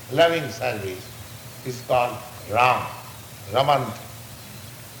 loving service, is called Ram, Ramant.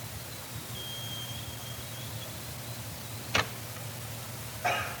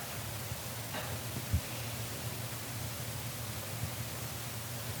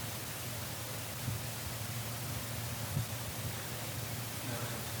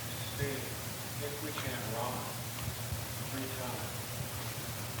 If we chant Rama 3 times,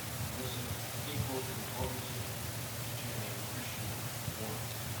 this is equal to the potency of chanting Krishna once.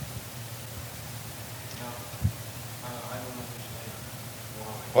 Now, I don't understand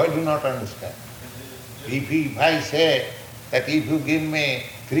why. Why do not understand? Is it If I say that if you give me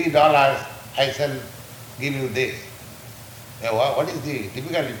 $3, I shall give you this. Now, what is the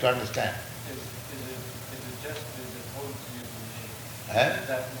difficulty to understand? Is it just the potency of the name? Eh? Is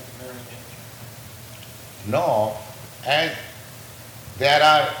that the very nature? No, as there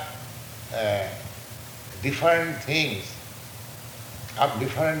are different things of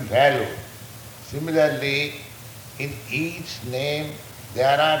different value. Similarly, in each name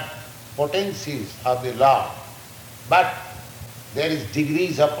there are potencies of the Lord, but there is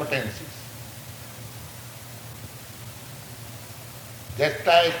degrees of potencies. Just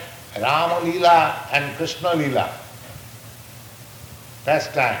like Rama Leela and Krishna Leela,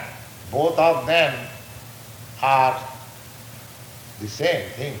 pastime, both of them are the same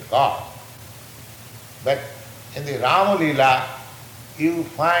thing, God. But in the Rama Leela, you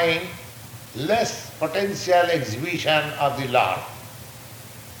find less potential exhibition of the Lord.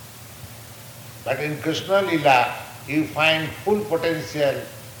 But in Krishna Leela, you find full potential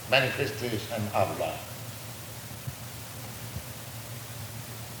manifestation of Lord.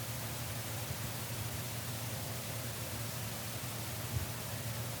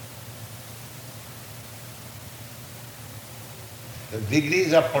 the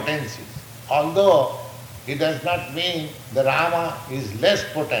degrees of potencies. Although it does not mean the Rama is less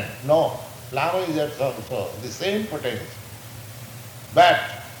potent. No, Rama is also the same potency. But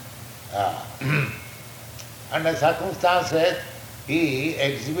under circumstances, he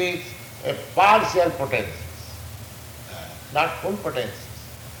exhibits a partial potency, not full potencies.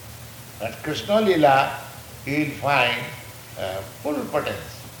 But Krishna Lila, he will find full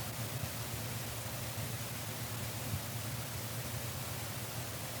potency.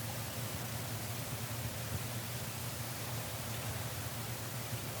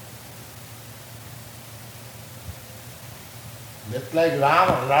 Just like Lord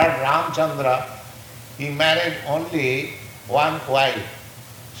Ramchandra, he married only one wife,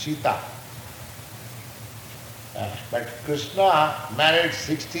 Sita. But Krishna married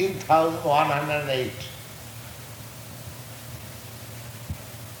 16,108.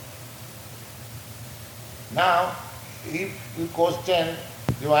 Now, if you question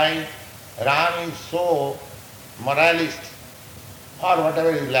why Ram is so moralist or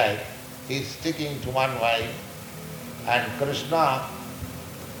whatever you like, he is sticking to one wife, and Krishna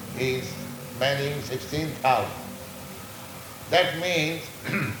is marrying 16,000. That means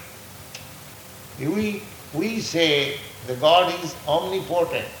we say the God is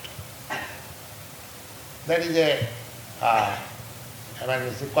omnipotent. That is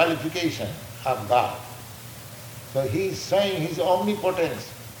it's a qualification of God. So he is showing his omnipotence.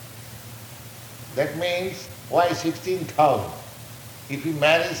 That means why 16,000? If he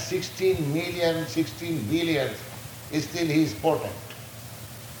marries 16 million, 16 billion, still he is potent.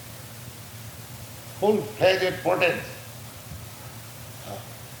 Full-fledged potence.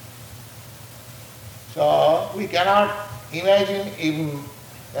 So we cannot imagine even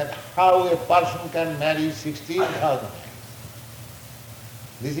that how a person can marry 16,000.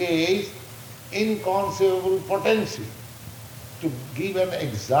 This is inconceivable potency. To give an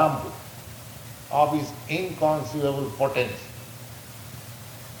example of his inconceivable potency.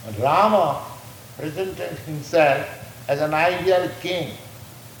 Rama presented himself as an ideal king.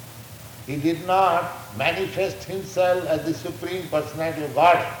 He did not manifest himself as the Supreme Personality of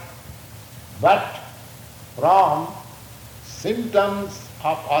God, but from symptoms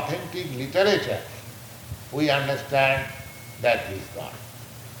of authentic literature, we understand that he is God.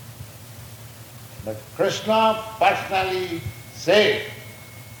 But Krishna personally said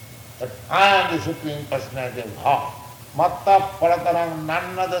that I am the Supreme Personality of God. Matta paratarang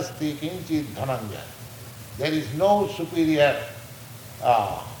nannadasti kinchit dhananjaya. There is no superior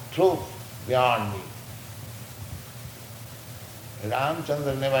truth beyond me.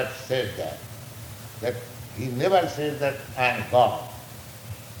 Ramchandra never said that he never said that I am God.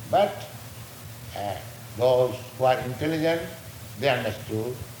 But those who are intelligent, they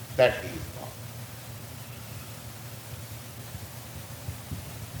understood that he is God.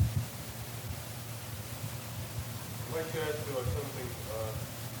 I'd like to ask you something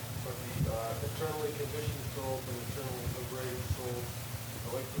for the eternally conditioned souls and eternally liberated souls.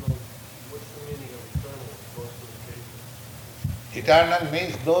 I'd like to know what's the meaning of eternal in both those cases. Eternal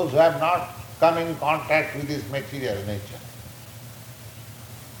means those who have not come in contact with this material nature.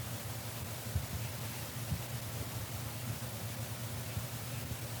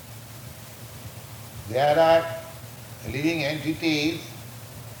 There are living entities,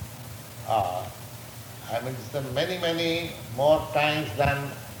 many more times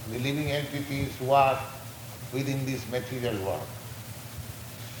than the living entities who are within this material world.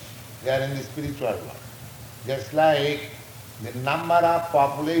 They are in the spiritual world. Just like the number of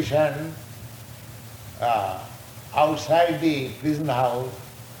population outside the prison house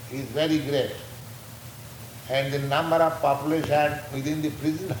is very great, and the number of population within the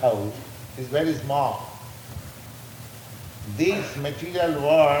prison house is very small. This material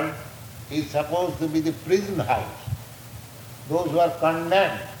world is supposed to be the prison house. Those who are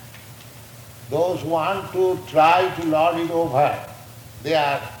condemned, those who want to try to lord it over, they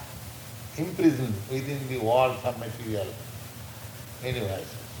are imprisoned within the walls of material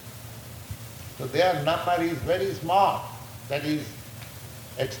universes. So their number is very small. That is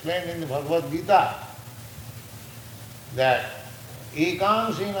explained in the Bhagavad Gita, that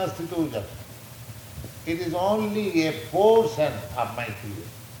ekansena sthitu jat. It is only a portion of my field,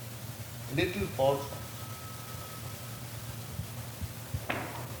 little portion.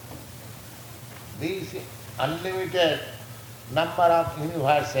 These unlimited number of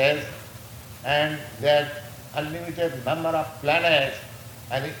universes and that unlimited number of planets,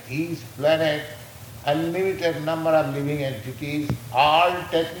 and each planet unlimited number of living entities, all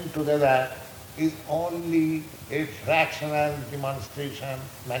taken together, is only a fractional demonstration,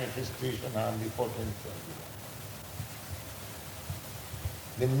 manifestation of the potential.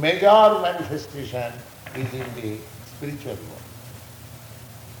 The major manifestation is in the spiritual world.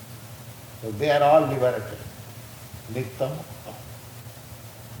 So they are all liberated. Nitya Mukta.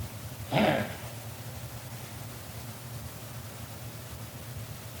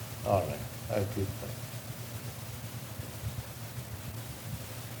 All right, I keep that.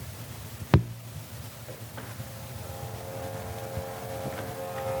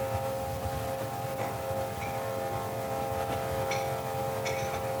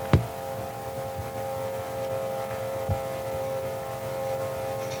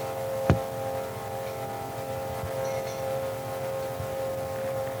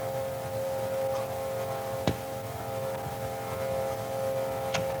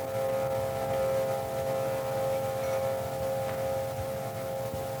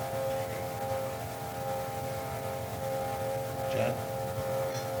 Chant.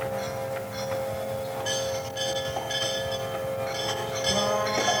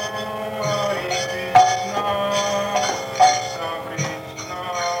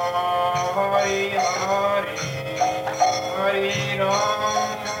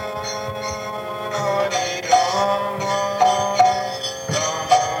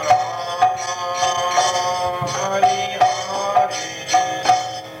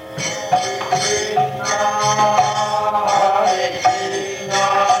 Hare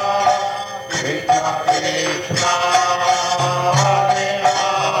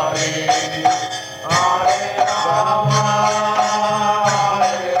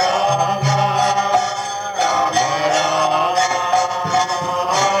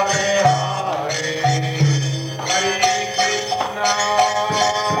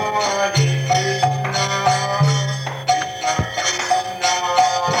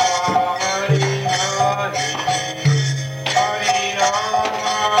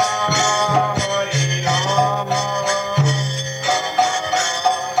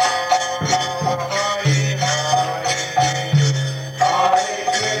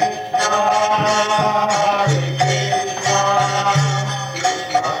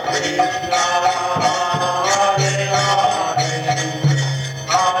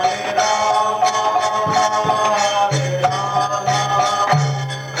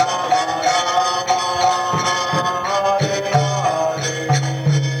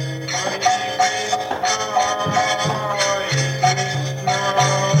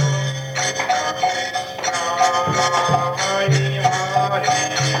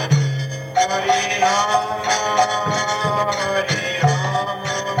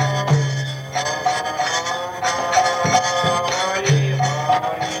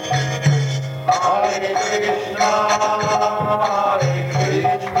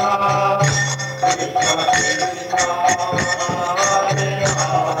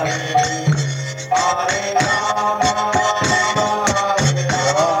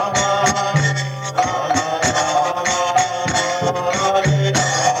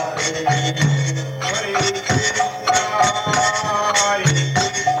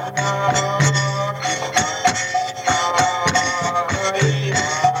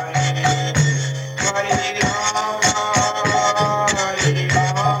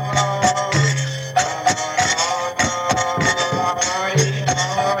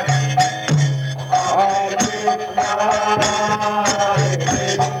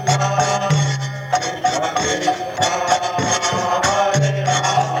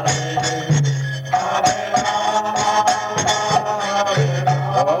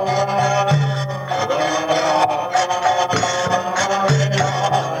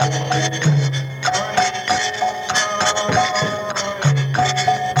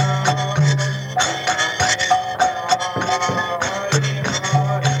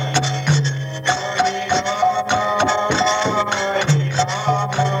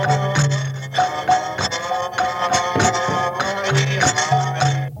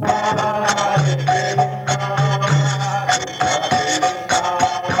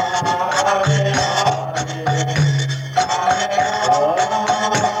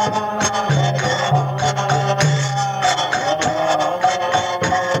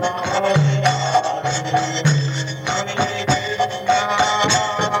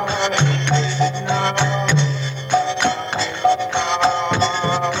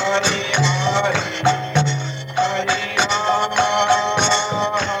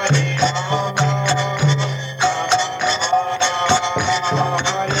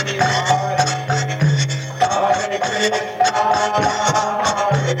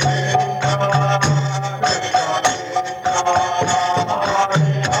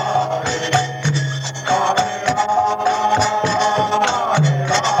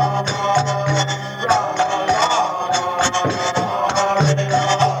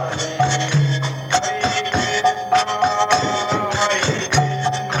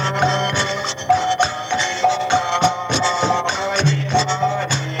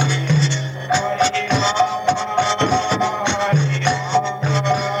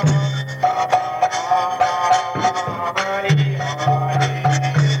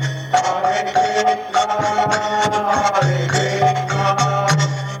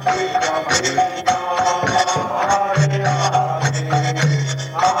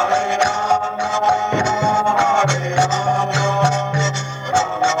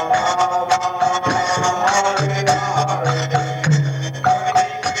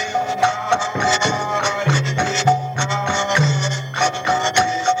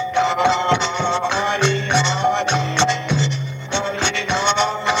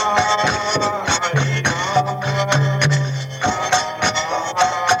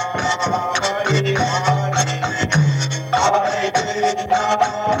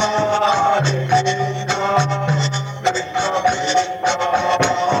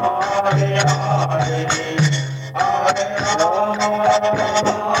Hare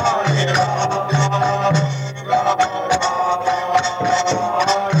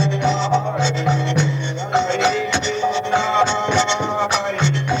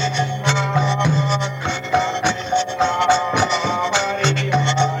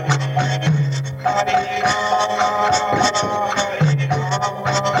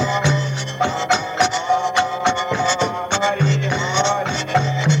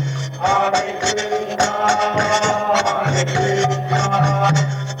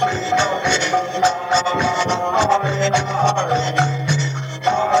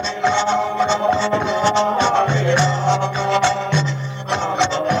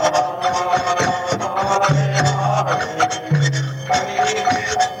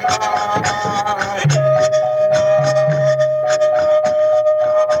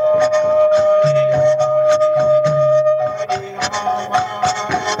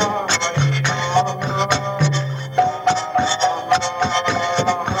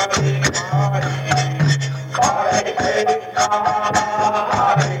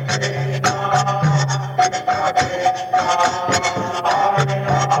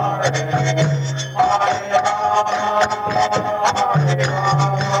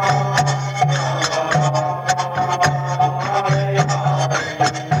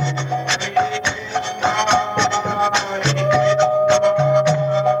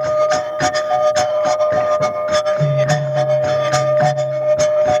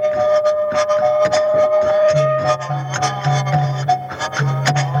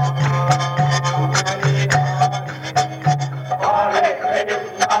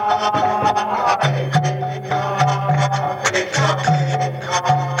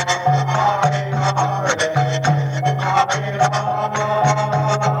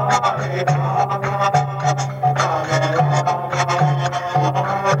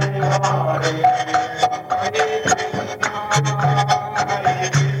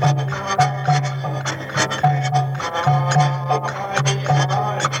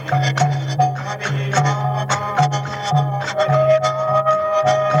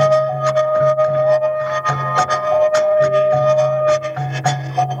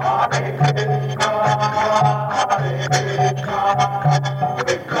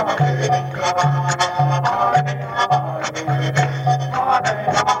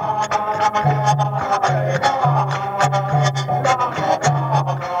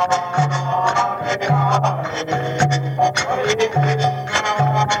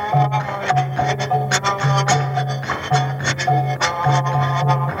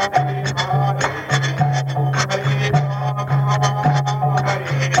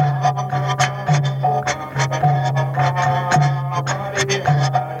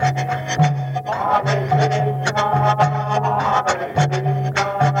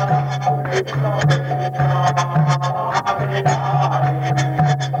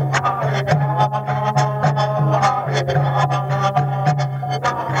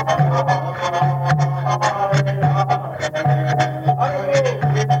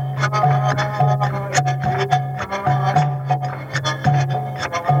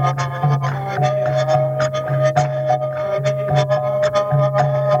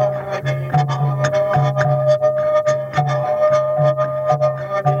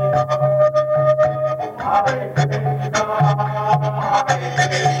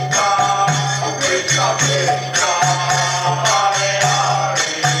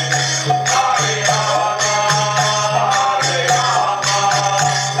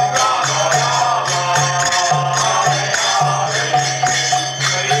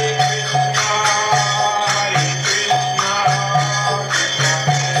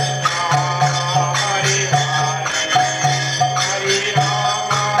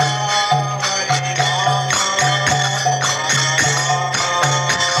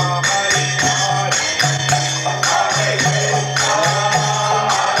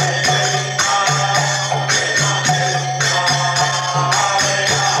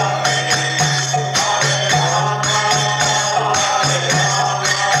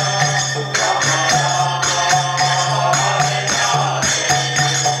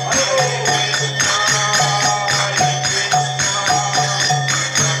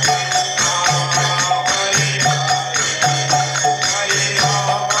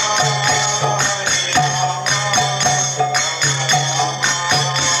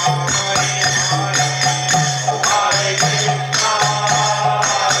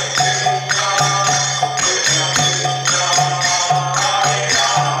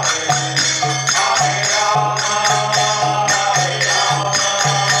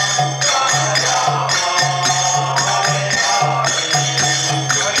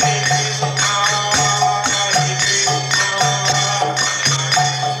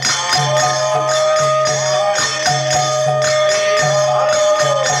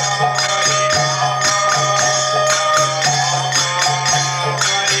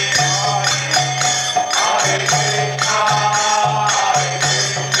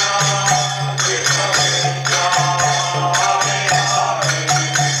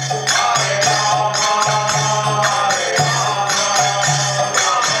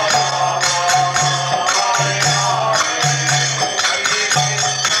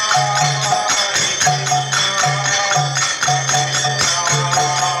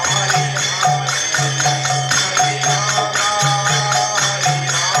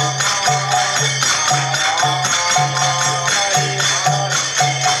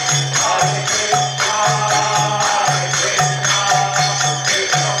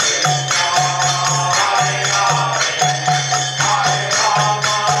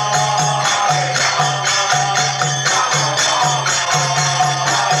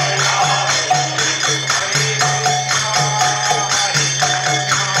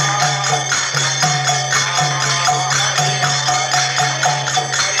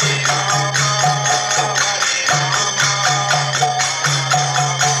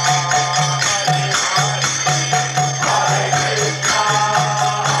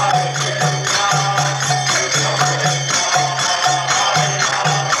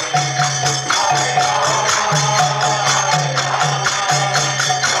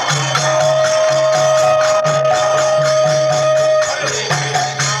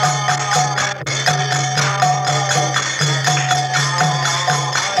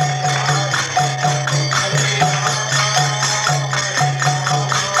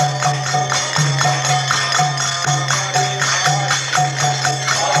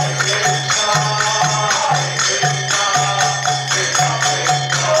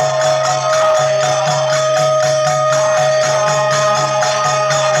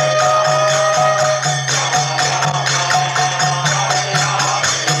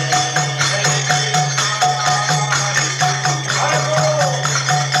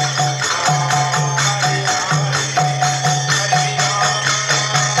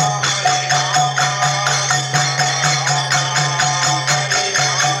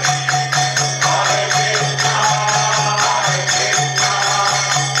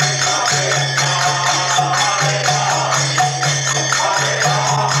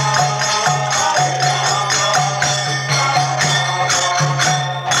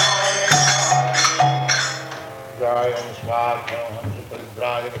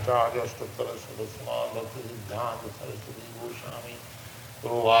Acharya Stottara Saraswat Bhakti Siddhanta Saraswati Goswami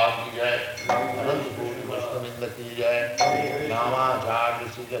Prabhupada की जय, अनंत कोटि वैष्णववृंद की जय, नामाचार्य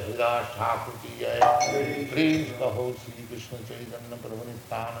श्री हरिदास ठाकुर की जय, प्रेम कहो श्री कृष्ण चैतन्य प्रभु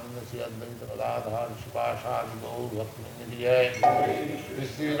नित्यानंद श्री अद्वैत गदाधर शिवासादि गौर भक्तवृंद की जय,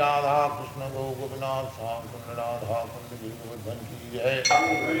 श्री राधा कृष्ण गौ गोपीनाथ श्याम कुंड राधा कुंड गिरिवर्धन की जय,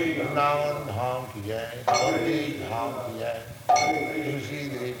 वृंदावन धाम की जय, नवद्वीप धाम की जय, तुलसी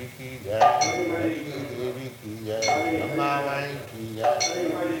देवी की जय, लक्ष्मी देवी की जय, गंगा माई की जय,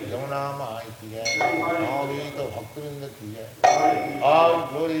 यमुना माई की जय, नवनीत भक्तवृंद की जय. All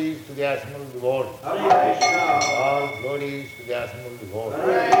glories to the Assembled Lord. All glories to the Assembled Lord.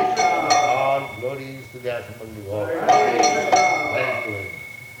 All glories to the Assembled Lord. Thank you very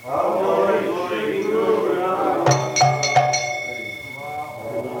much.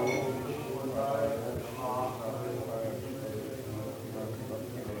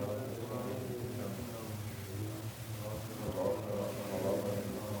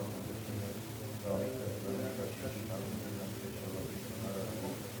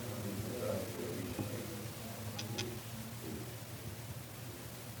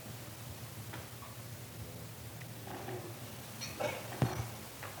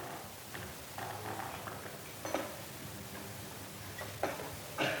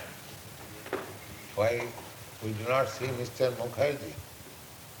 Why we do not see Mr. Mukherjee?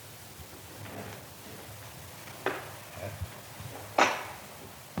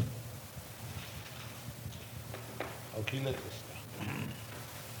 Akila Krishna.